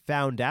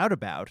found out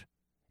about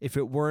if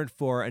it weren't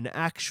for an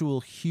actual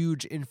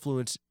huge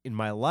influence in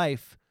my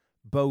life,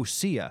 Bo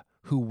Sia,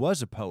 who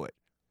was a poet.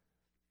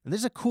 And this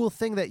is a cool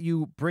thing that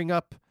you bring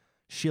up,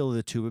 Sheila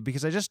the Tuba,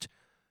 because I just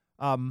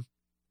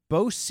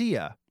Bo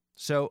Sia.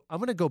 So I'm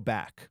going to go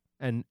back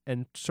and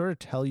sort of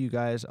tell you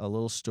guys a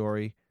little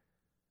story,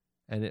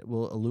 and it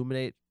will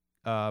illuminate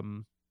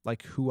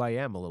who I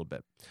am a little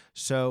bit.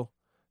 So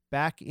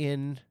back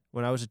when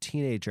I was a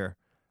teenager,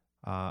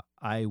 I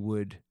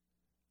would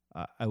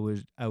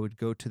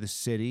go to the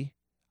city.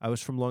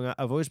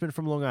 I've always been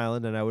from Long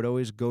Island, and I would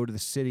always go to the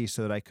city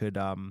so that I could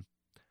the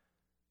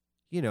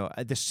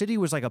city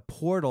was like a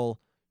portal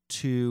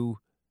to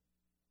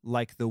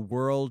the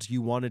world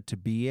you wanted to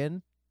be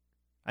in.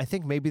 I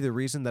think maybe the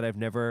reason that I've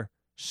never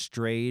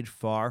strayed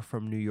far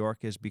from New York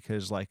is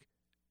because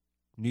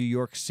New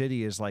York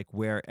City is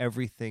where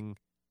everything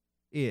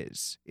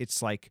is.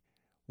 It's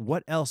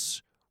what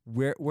else?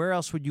 Where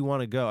else would you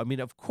want to go? I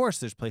mean, of course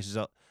there's places.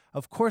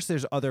 Of course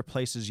there's other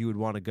places you would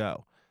want to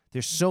go.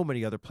 There's so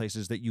many other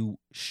places that you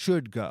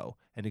should go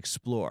and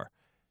explore.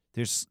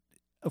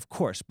 Of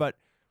course, but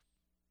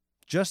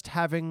just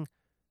having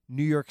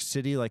New York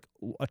City a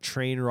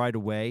train ride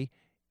away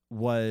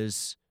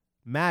was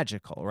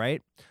magical,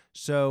 right?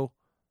 So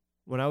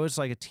when I was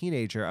a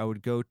teenager, I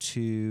would go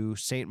to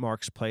St.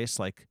 Mark's Place,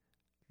 it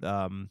was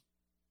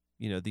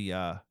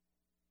the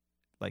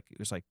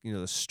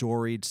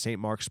storied St.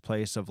 Mark's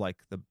Place of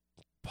the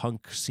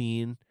punk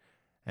scene,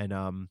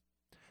 and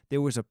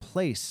there was a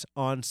place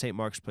on St.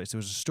 Mark's Place. There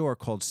was a store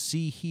called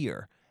See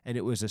Here, and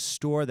it was a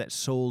store that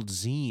sold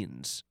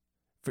zines.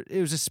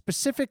 It was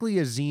specifically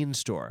a zine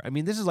store. I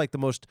mean, this is the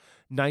most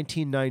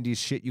 1990s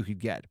shit you could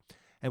get.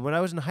 And when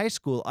I was in high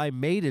school, I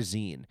made a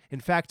zine. In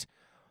fact,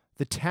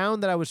 the town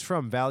that I was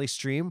from, Valley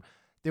Stream,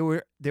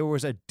 there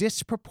was a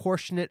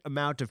disproportionate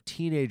amount of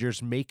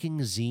teenagers making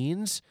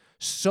zines,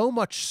 so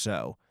much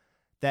so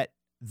that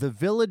the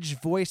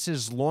Village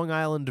Voice's Long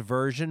Island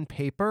version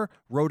paper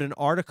wrote an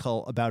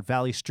article about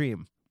Valley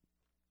Stream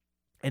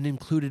and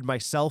included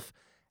myself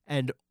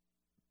and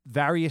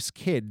various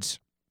kids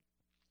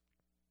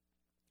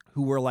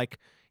who were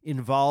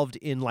involved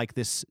in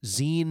this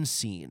zine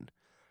scene.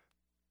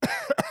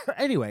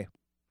 Anyway,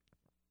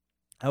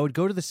 I would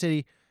go to the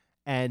city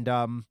And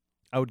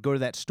I would go to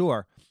that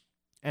store,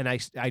 and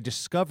I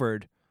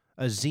discovered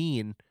a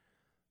zine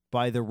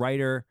by the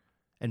writer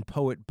and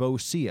poet Bo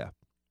Sia,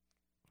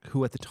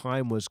 who at the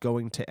time was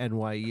going to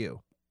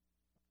NYU.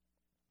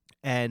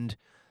 And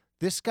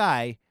this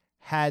guy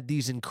had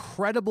these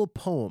incredible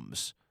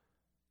poems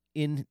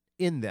in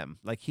them.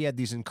 Like, he had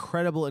these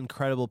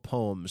incredible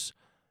poems.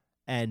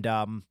 And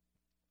I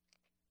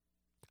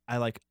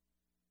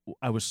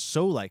was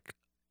so like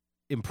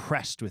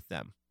impressed with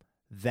them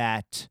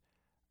that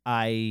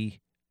I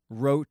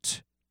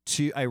wrote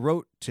to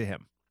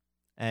him,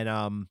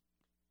 and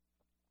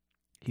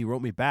he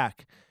wrote me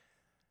back,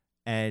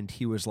 and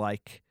he was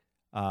like,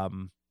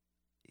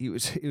 he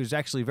was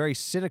actually very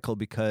cynical,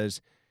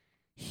 because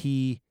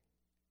he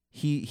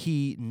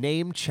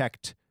name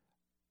checked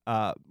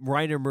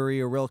Rainer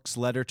Maria Rilke's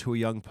Letter to a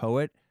Young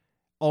Poet,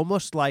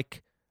 almost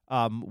like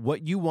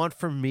what you want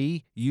from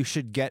me, you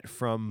should get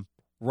from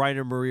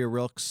Rainer Maria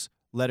Rilke's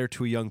Letter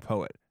to a Young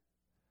Poet.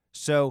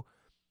 So,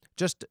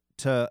 just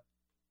to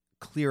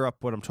clear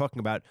up what I'm talking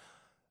about,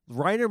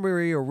 Rainer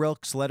Maria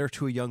Rilke's Letters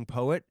to a Young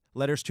Poet,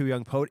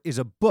 is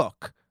a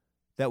book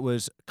that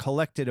was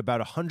collected about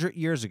 100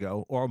 years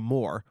ago or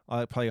more,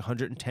 probably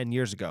 110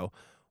 years ago,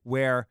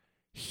 where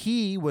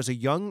he was a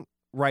young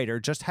writer,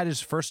 just had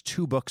his first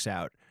 2 books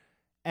out,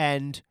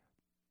 and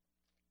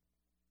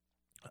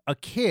a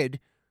kid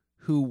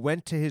who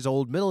went to his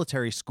old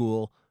military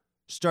school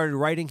started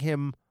writing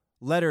him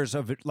letters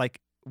of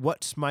like,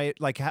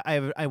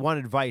 I want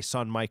advice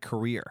on my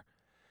career.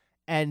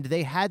 And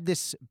they had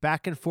this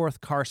back and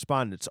forth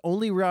correspondence.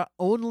 Only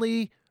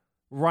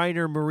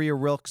Rainer Maria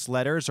Rilke's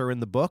letters are in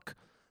the book,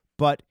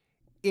 but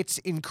it's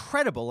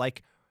incredible.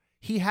 Like,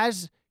 he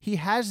has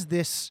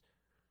this,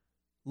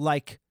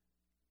 like,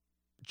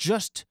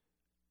 just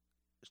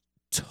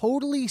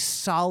totally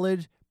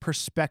solid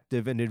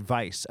perspective and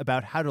advice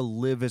about how to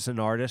live as an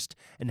artist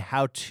and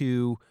how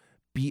to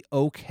be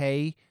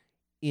okay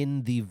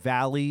in the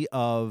valley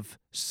of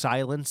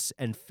silence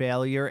and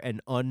failure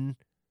and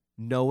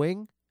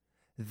unknowing,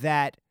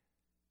 that,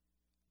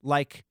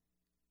 like,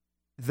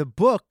 the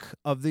book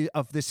of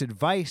this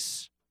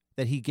advice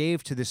that he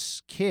gave to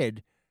this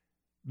kid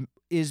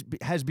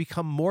has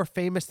become more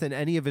famous than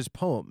any of his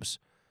poems.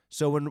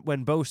 So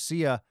when Bo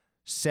Sia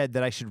said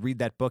that I should read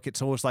that book,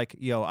 it's almost like,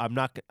 yo, I'm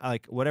not,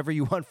 like, whatever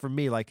you want from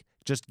me, like,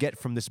 just get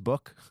from this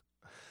book.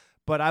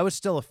 But I was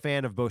still a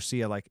fan of Bo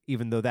Sia, like,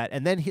 even though that,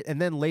 and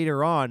then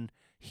later on,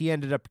 he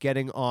ended up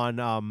getting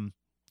on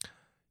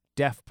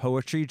Def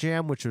Poetry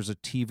Jam, which was a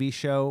TV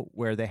show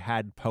where they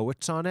had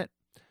poets on it.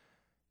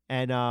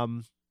 And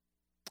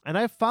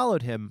I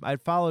followed him. I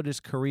followed his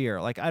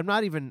career. Like, I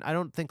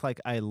don't think,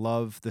 like, I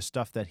love the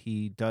stuff that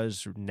he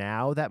does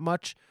now that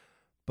much,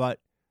 but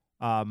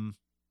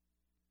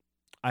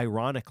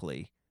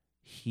ironically,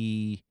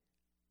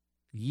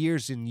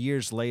 years and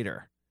years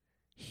later,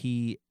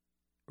 he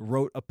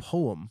wrote a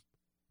poem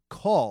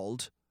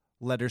called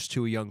Letters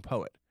to a Young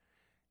Poet.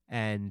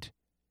 And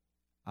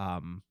I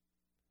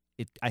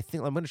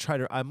think I'm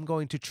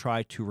going to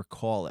try to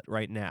recall it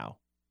right now.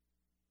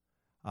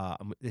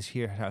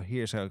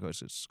 Here's how it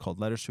goes. It's called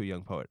Letters to a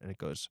Young Poet, and it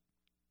goes: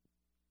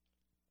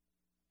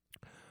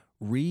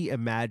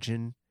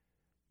 reimagine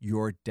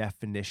your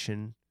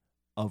definition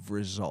of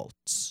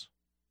results.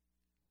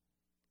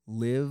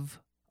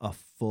 Live a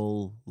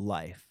full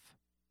life.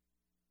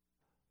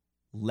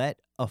 Let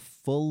a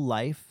full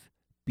life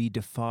be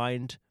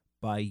defined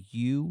by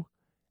you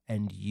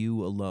and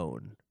you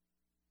alone.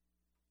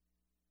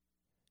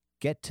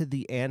 Get to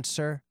the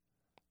answer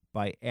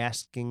by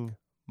asking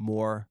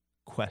more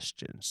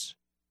questions.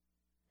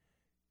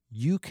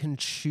 You can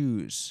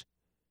choose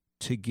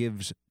to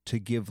give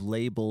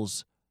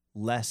labels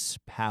less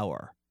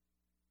power.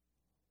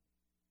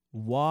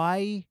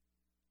 Why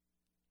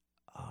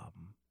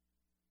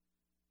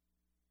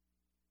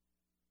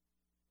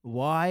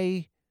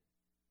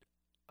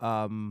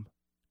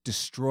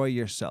destroy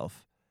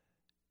yourself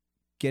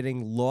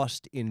getting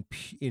lost in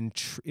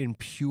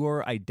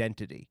pure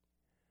identity?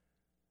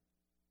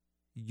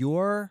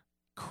 Your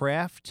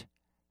craft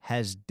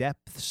has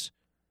depths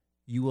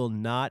you will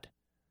not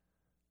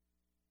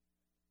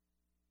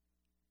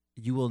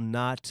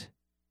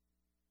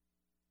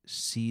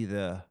see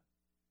the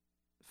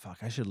fuck.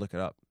 I should look it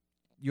up.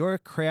 Your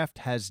craft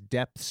has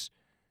depths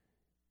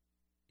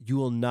you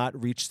will not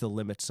reach the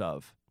limits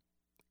of.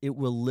 It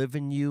will live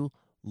in you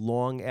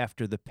long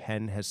after the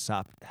pen has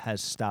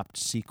stopped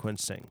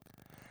sequencing.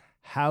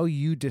 How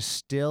you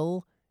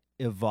distill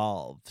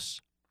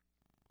evolves.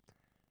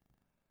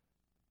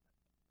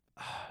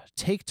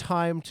 Take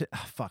time to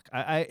fuck.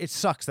 It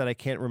sucks that I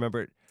can't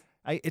remember it.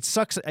 It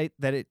sucks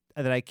that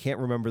I can't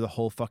remember the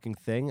whole fucking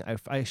thing.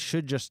 I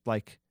should just,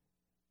 like,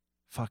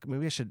 fuck.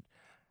 Maybe I should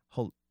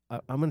hold.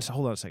 I'm gonna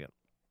hold on a second.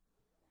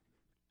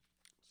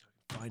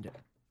 Find it.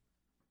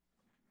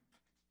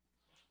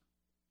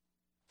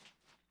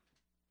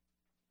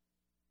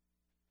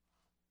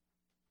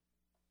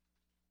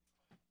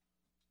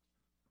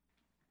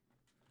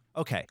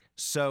 Okay,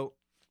 so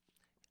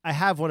I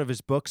have one of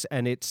his books,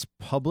 and it's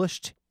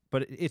published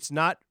but it's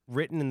not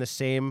written in the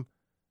same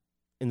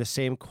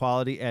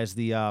quality as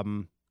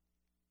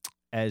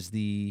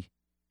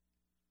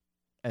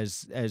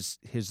as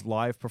his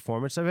live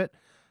performance of it.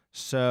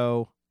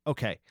 So,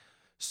 okay.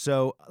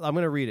 So I'm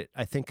going to read it.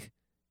 I think,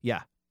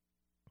 yeah.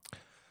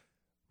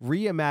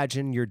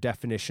 Reimagine your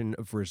definition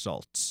of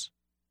results.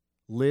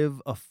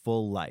 Live a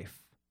full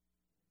life.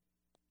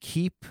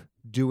 Keep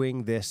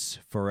doing this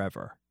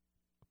forever.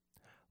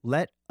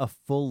 Let a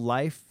full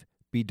life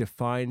be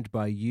defined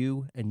by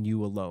you and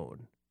you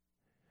alone.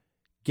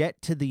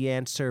 Get to the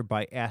answer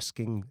by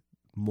asking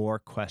more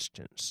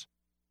questions.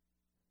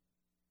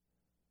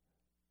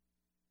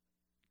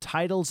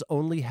 Titles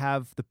only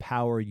have the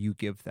power you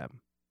give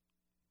them.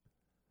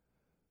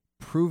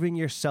 Proving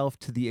yourself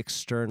to the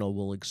external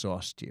will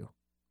exhaust you.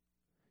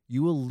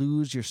 You will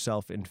lose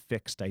yourself in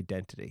fixed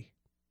identity.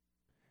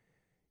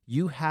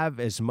 You have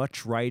as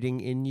much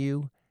writing in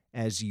you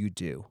as you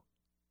do.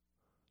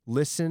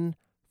 Listen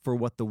for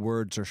what the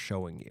words are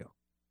showing you.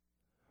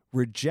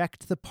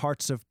 Reject the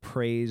parts of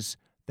praise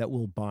that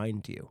will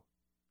bind you.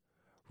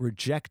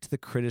 Reject the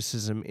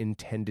criticism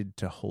intended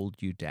to hold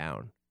you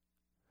down.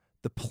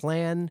 The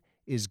plan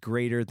is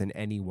greater than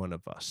any one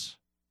of us.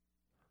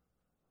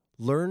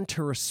 Learn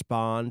to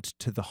respond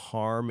to the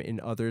harm in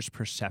others'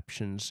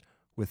 perceptions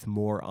with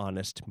more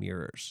honest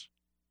mirrors.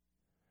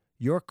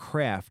 Your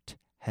craft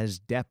has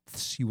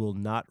depths you will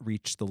not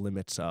reach the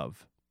limits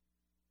of.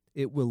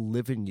 It will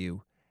live in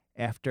you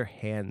after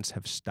hands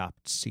have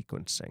stopped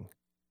sequencing.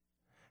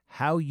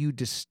 How you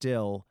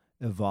distill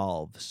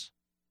evolves.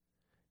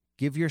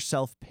 Give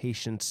yourself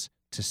patience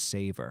to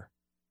savor.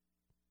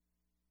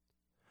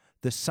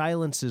 The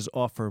silences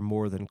offer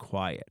more than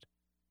quiet.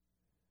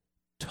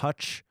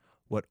 Touch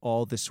what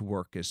all this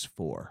work is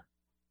for.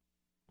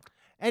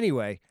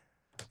 Anyway,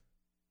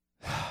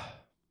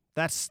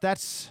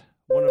 that's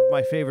one of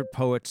my favorite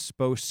poets,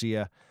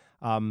 Bosia.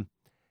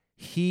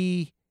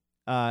 He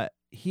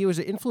was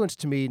an influence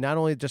to me, not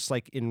only just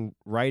like in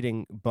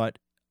writing, but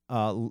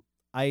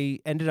I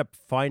ended up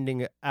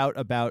finding out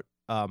about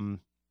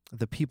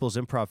the People's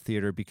Improv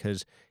Theater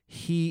because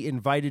he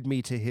invited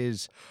me to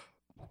his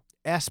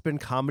Aspen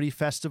Comedy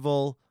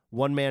Festival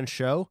one-man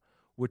show,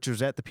 which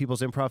was at the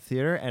People's Improv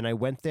Theater, and I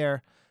went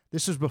there.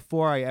 This was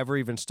before I ever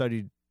even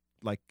studied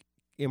like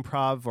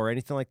improv or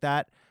anything like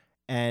that.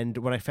 And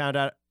when I found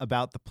out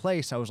about the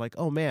place, I was like,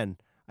 "Oh man,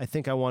 I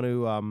think I want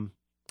to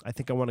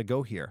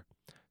go here."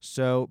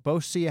 So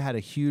Bosia had a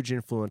huge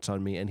influence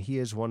on me, and he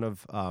is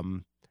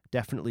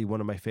definitely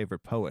one of my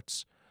favorite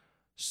poets.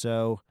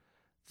 So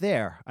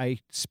there,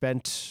 I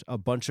spent a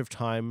bunch of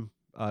time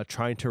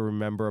trying to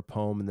remember a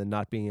poem and then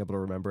not being able to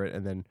remember it,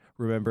 and then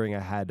remembering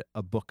I had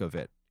a book of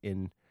it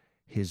in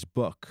his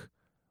book.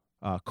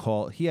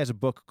 He has a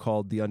book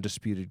called The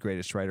Undisputed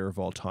Greatest Writer of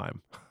All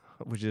Time,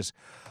 which is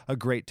a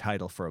great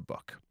title for a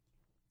book.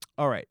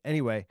 All right.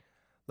 Anyway,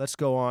 let's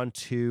go on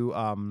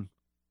to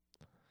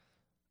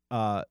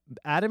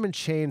Adam in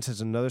Chains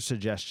has another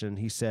suggestion.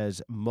 He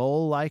says,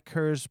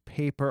 Mole-Liker's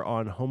paper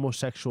on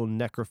homosexual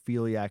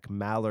necrophiliac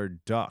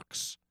mallard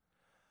ducks.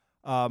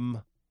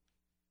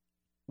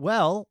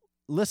 Well,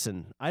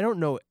 listen, I don't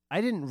know.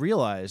 I didn't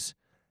realize.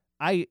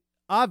 I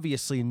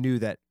obviously knew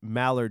that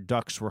mallard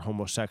ducks were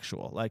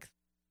homosexual. Like,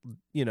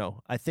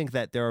 I think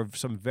that there are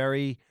some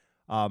very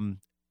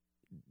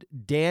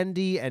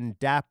dandy and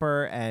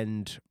dapper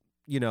and,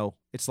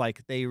 it's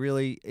like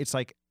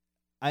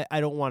I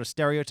don't want to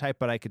stereotype,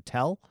 but I could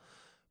tell.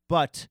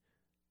 But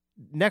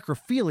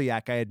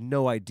necrophiliac, I had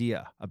no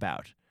idea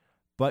about.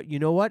 But you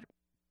know what?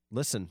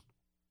 Listen,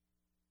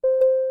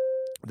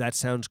 that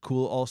sounds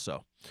cool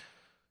also.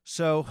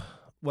 So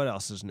what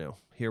else is new?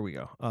 Here we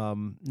go.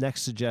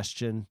 Next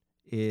suggestion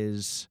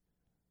is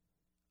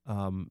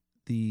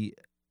the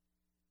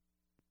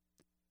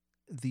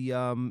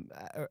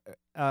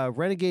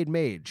Renegade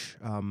Mage,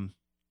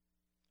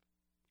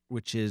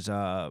 which is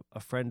a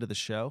friend of the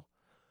show.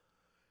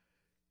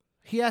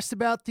 He asked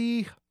about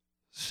the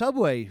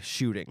subway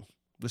shooting.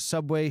 The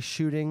subway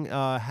shooting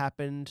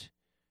happened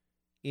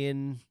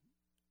in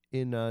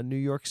New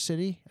York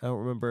City. I don't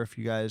remember if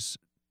you guys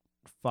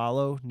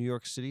follow New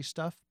York City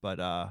stuff, but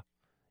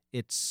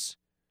there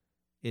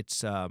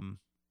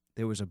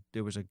was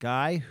a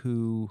guy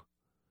who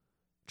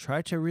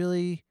tried to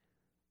really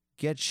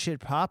get shit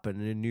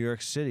popping in New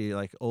York City,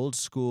 like old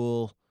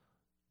school,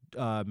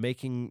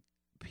 making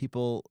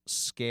people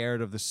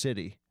scared of the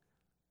city.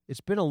 It's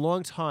been a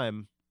long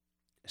time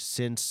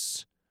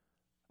since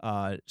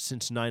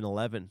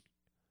 9/11,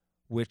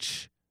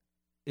 which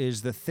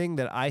is the thing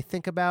that I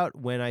think about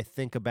when I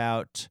think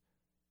about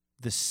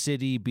the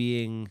city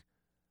being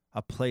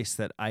a place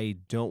that I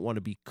don't want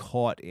to be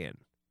caught in.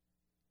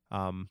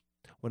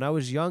 When I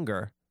was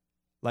younger,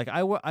 like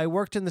I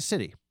worked in the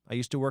city. I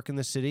used to work in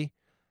the city,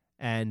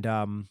 and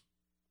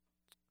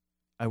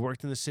I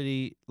worked in the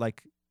city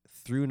like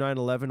through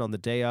 9/11 on the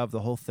day of the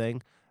whole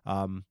thing.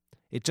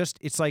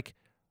 It's like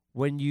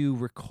when you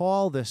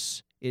recall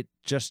this, it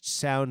just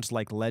sounds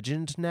like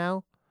legend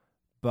now,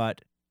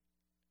 but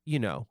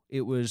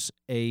it was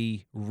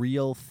a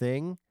real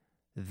thing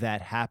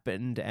that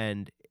happened,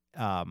 and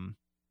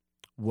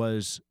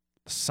was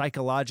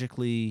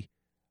psychologically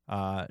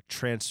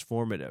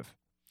transformative,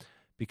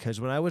 because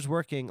when I was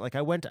working, like I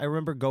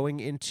remember going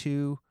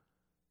into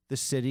the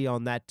city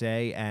on that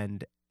day,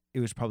 and it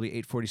was probably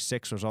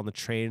 8:46. I was on the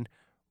train,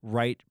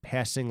 right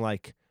passing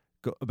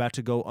about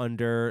to go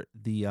under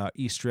the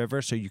East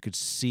River, so you could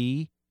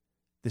see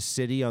the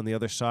city on the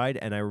other side.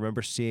 And I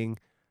remember seeing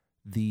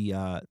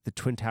the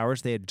Twin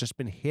Towers. They had just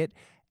been hit,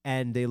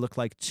 and they looked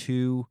like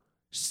two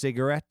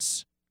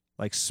cigarettes,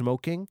 like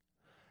smoking.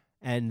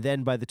 And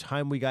then by the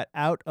time we got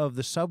out of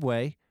the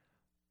subway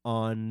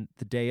on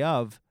the day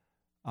of,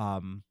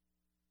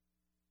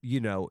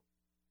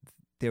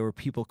 there were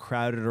people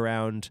crowded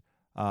around,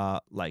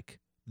 like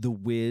the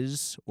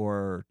Wiz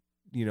or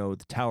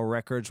the Tower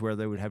Records, where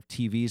they would have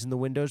TVs in the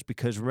windows.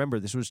 Because remember,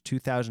 this was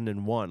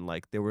 2001.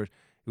 Like it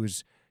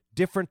was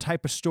different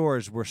type of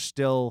stores were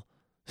still.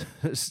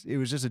 It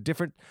was just a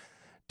different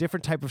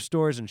type of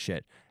stores and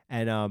shit.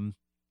 And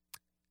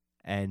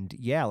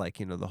yeah,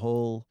 the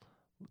whole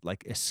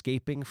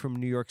escaping from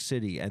New York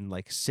City and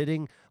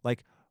sitting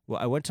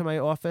I went to my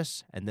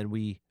office, and then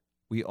we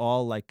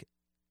all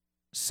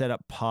set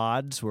up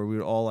pods where we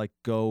would all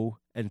go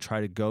and try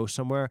to go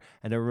somewhere.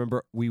 And I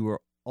remember we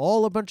were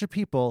all a bunch of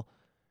people,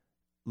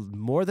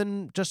 more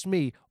than just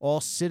me, all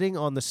sitting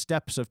on the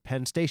steps of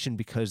Penn Station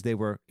because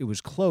it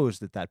was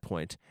closed at that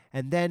point.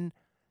 And then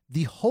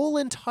the whole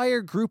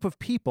entire group of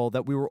people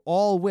that we were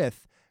all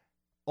with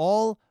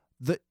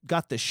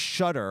got the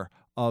shudder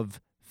of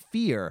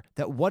fear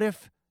that what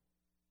if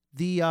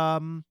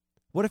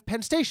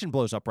Penn Station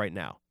blows up right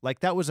now?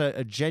 That was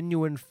a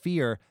genuine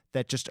fear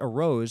that just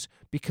arose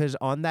because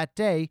on that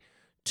day,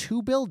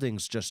 2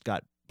 buildings just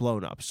got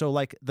blown up. So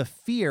the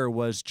fear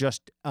was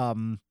just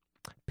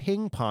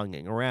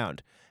ping-ponging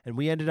around. And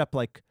we ended up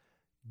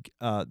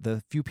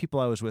the few people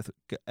I was with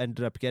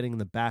ended up getting in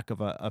the back of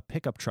a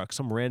pickup truck.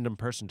 Some random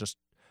person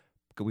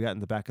we got in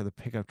the back of the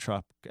pickup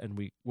truck, and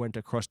we went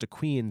across to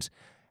Queens.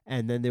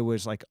 And then there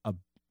was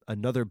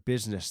another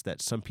business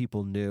that some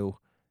people knew.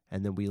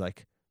 And then we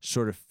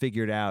sort of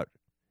figured out.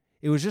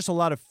 It was just a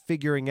lot of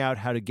figuring out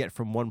how to get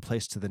from one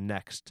place to the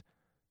next.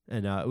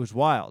 And it was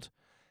wild.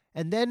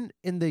 And then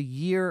in the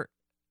year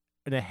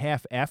and a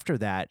half after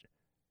that,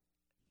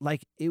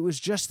 it was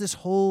just this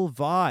whole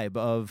vibe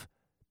of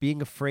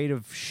being afraid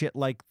of shit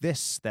like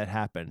this that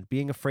happened,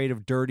 being afraid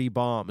of dirty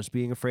bombs,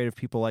 being afraid of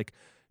people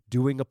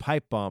doing a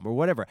pipe bomb or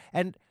whatever.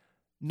 And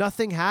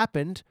nothing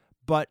happened,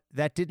 but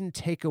that didn't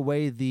take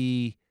away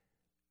the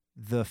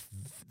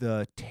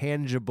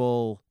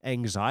tangible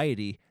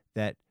anxiety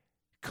that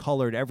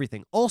colored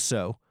everything.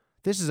 Also,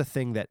 this is a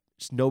thing that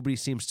nobody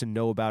seems to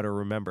know about or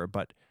remember,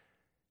 but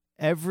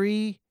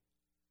every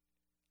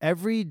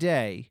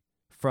day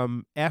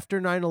from after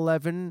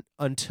 9/11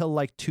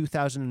 until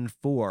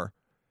 2004,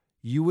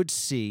 you would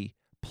see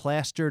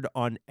plastered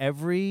on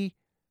every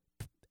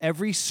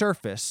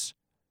surface,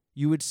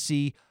 you would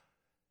see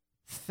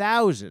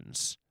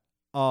thousands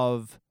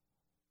of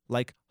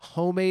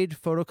homemade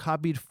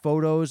photocopied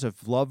photos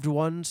of loved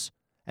ones,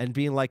 and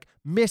being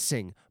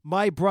missing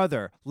my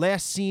brother,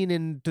 last seen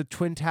in the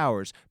Twin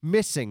Towers,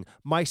 missing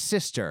my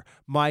sister,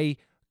 my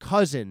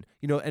cousin,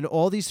 and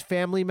all these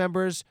family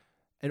members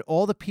and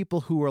all the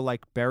people who were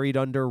buried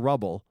under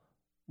rubble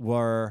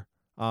were,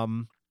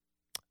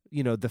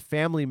 the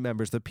family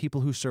members, the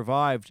people who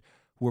survived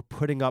were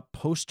putting up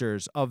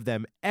posters of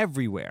them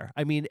everywhere.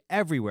 I mean,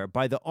 everywhere.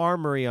 By the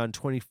Armory on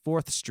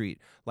 24th Street,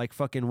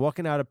 fucking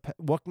walking out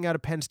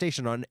of Penn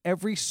Station, on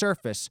every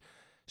surface,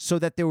 so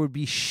that there would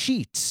be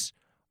sheets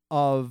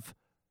of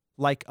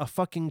a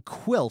fucking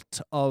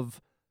quilt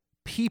of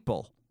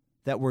people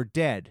that were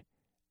dead,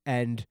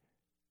 and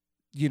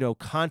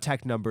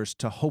contact numbers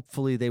to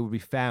hopefully they would be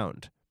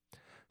found.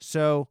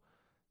 So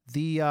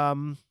the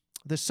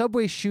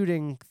subway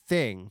shooting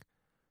thing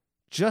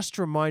just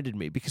reminded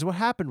me, because what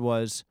happened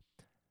was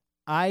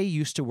I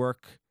used to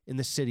work in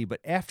the city, but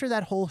after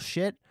that whole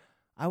shit,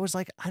 I was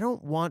I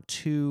don't want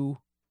to,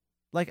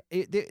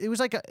 it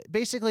was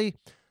basically,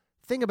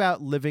 thing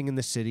about living in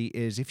the city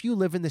is if you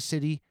live in the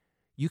city,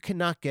 you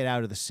cannot get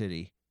out of the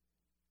city.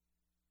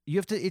 You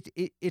have to,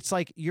 it's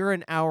you're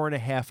an hour and a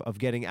half of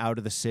getting out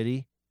of the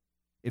city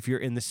if you're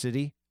in the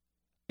city,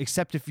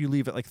 except if you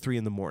leave at 3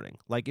 a.m.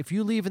 If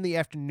you leave in the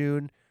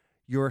afternoon,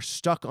 you're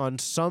stuck on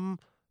some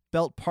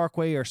Belt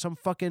Parkway or some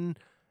fucking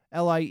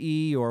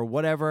LIE or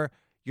whatever.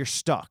 You're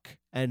stuck,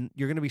 and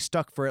you're going to be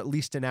stuck for at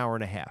least an hour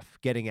and a half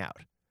getting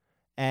out.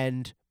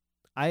 And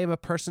I am a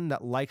person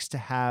that likes to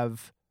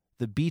have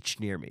the beach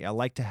near me. I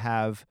like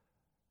to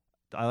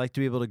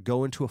be able to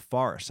go into a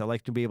forest. I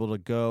like to be able to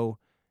go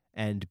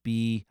and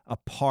be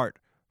apart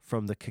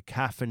from the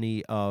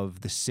cacophony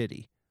of the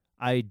city.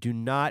 I do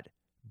not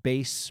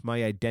base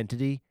my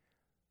identity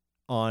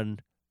on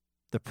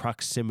the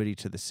proximity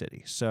to the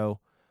city. So,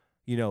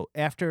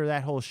 after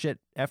that whole shit,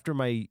 after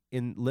my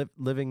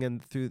living in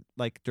through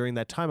during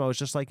that time, I was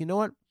just you know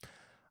what?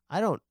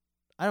 I don't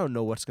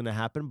know what's going to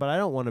happen, but I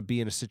don't want to be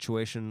in a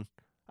situation.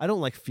 I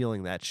don't like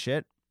feeling that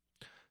shit.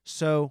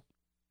 So,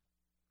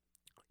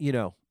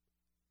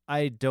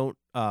 I don't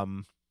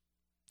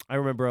I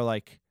remember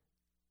like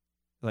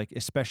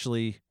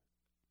especially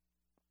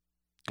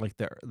like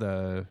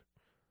the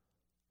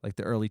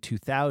early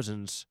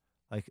 2000s,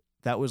 like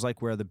that was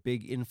like where the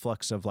big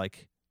influx of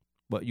like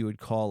what you would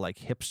call like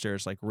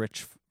hipsters, like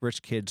rich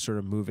kids sort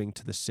of moving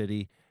to the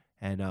city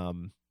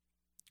and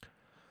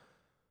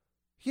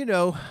you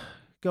know,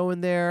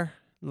 going there,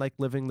 like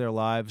living their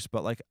lives,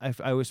 but like I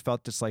always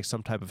felt this like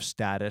some type of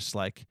status,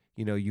 like,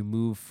 you know, you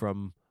move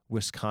from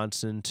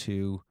Wisconsin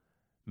to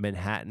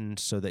Manhattan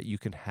so that you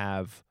can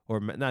have, or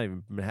not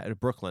even Manhattan,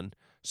 Brooklyn,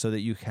 so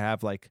that you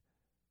have like,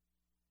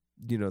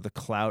 you know, the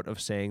clout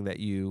of saying that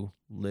you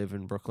live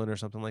in Brooklyn or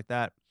something like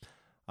that.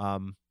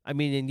 I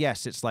mean, and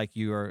yes, it's like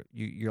you're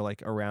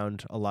like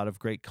around a lot of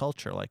great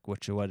culture, like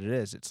what it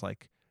is. It's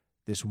like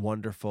this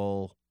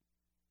wonderful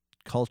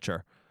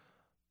culture,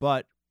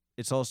 but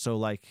it's also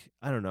like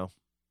I don't know.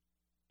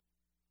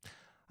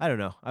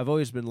 I've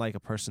always been like a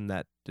person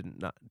that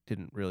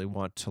didn't really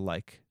want to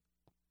like,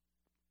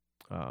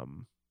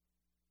 um,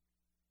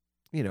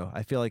 you know.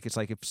 I feel like it's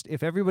like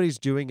if everybody's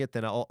doing it,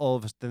 then all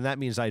of us, then that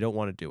means I don't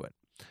want to do it,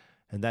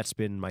 and that's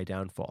been my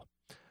downfall.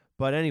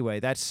 But anyway,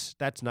 has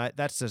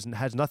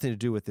nothing to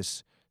do with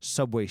this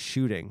subway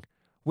shooting,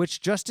 which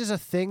just is a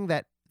thing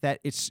that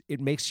it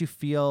makes you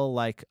feel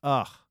like,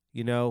 ugh,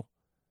 you know,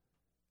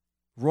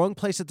 wrong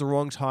place at the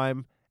wrong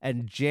time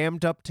and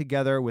jammed up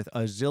together with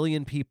a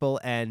zillion people,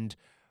 and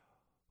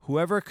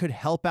whoever could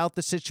help out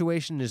the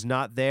situation is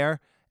not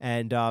there.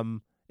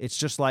 And it's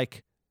just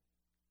like,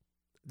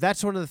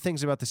 that's one of the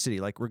things about the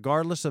city. Like,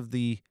 regardless of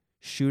the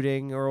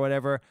shooting or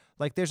whatever,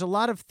 like there's a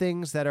lot of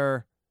things that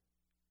are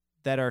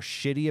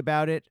shitty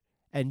about it,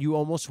 and you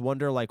almost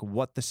wonder like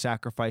what the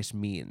sacrifice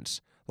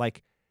means.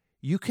 Like,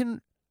 you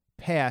can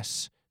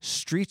pass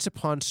streets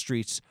upon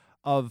streets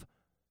of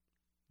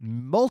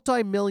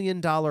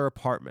multi-million-dollar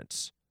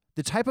apartments,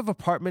 the type of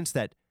apartments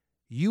that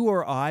you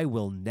or I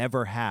will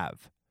never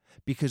have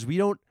because we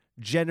don't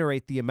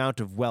generate the amount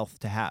of wealth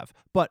to have.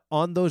 But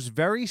on those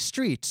very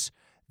streets,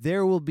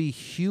 there will be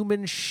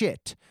human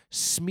shit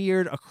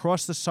smeared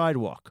across the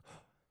sidewalk.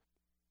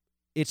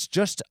 It's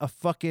just a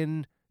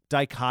fucking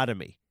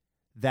dichotomy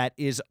that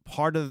is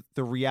part of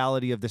the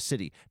reality of the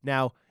city.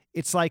 Now,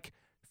 it's like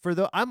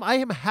I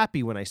am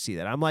happy when I see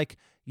that. I'm like,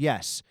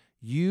 yes,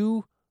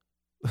 you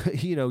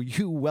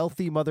you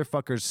wealthy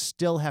motherfuckers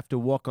still have to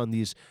walk on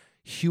these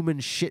human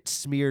shit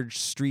smeared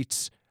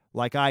streets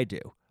like I do.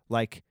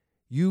 Like,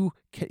 you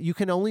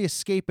can only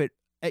escape it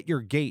at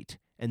your gate,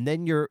 and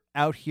then you're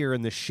out here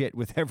in the shit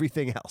with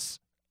everything else.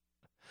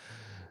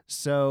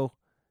 So,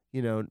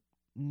 you know,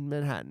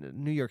 Manhattan,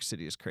 New York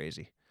City is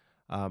crazy.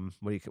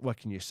 What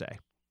can you say?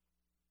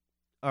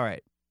 All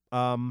right.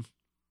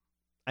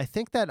 I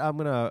think I'm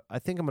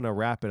gonna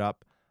wrap it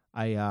up.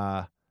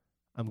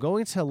 I'm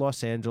going to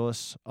Los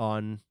Angeles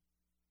on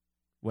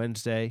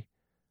Wednesday.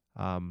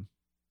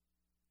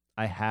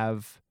 I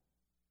have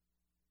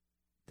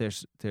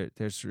there's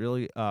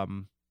really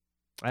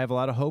I have a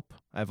lot of hope.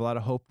 I have a lot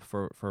of hope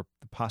for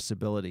the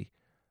possibility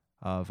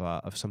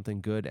of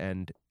something good,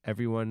 and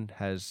everyone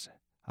has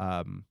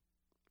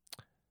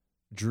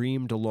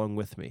dreamed along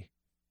with me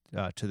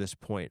to this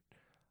point.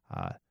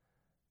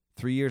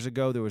 3 years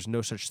ago, there was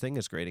no such thing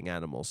as grading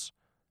animals,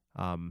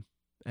 and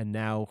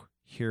now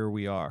here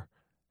we are.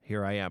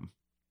 Here I am,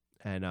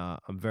 and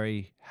I'm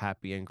very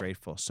happy and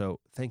grateful. So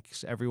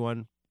thanks,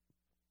 everyone.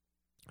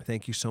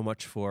 Thank you so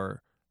much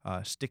for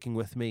sticking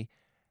with me,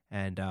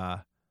 and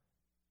I'm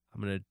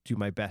going to do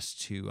my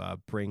best to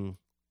bring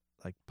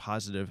like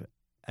positive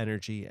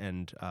energy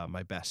and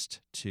my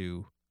best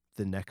to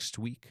the next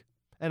week.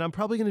 And I'm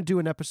probably going to do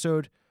an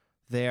episode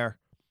there.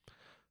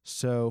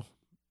 So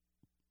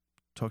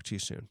talk to you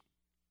soon.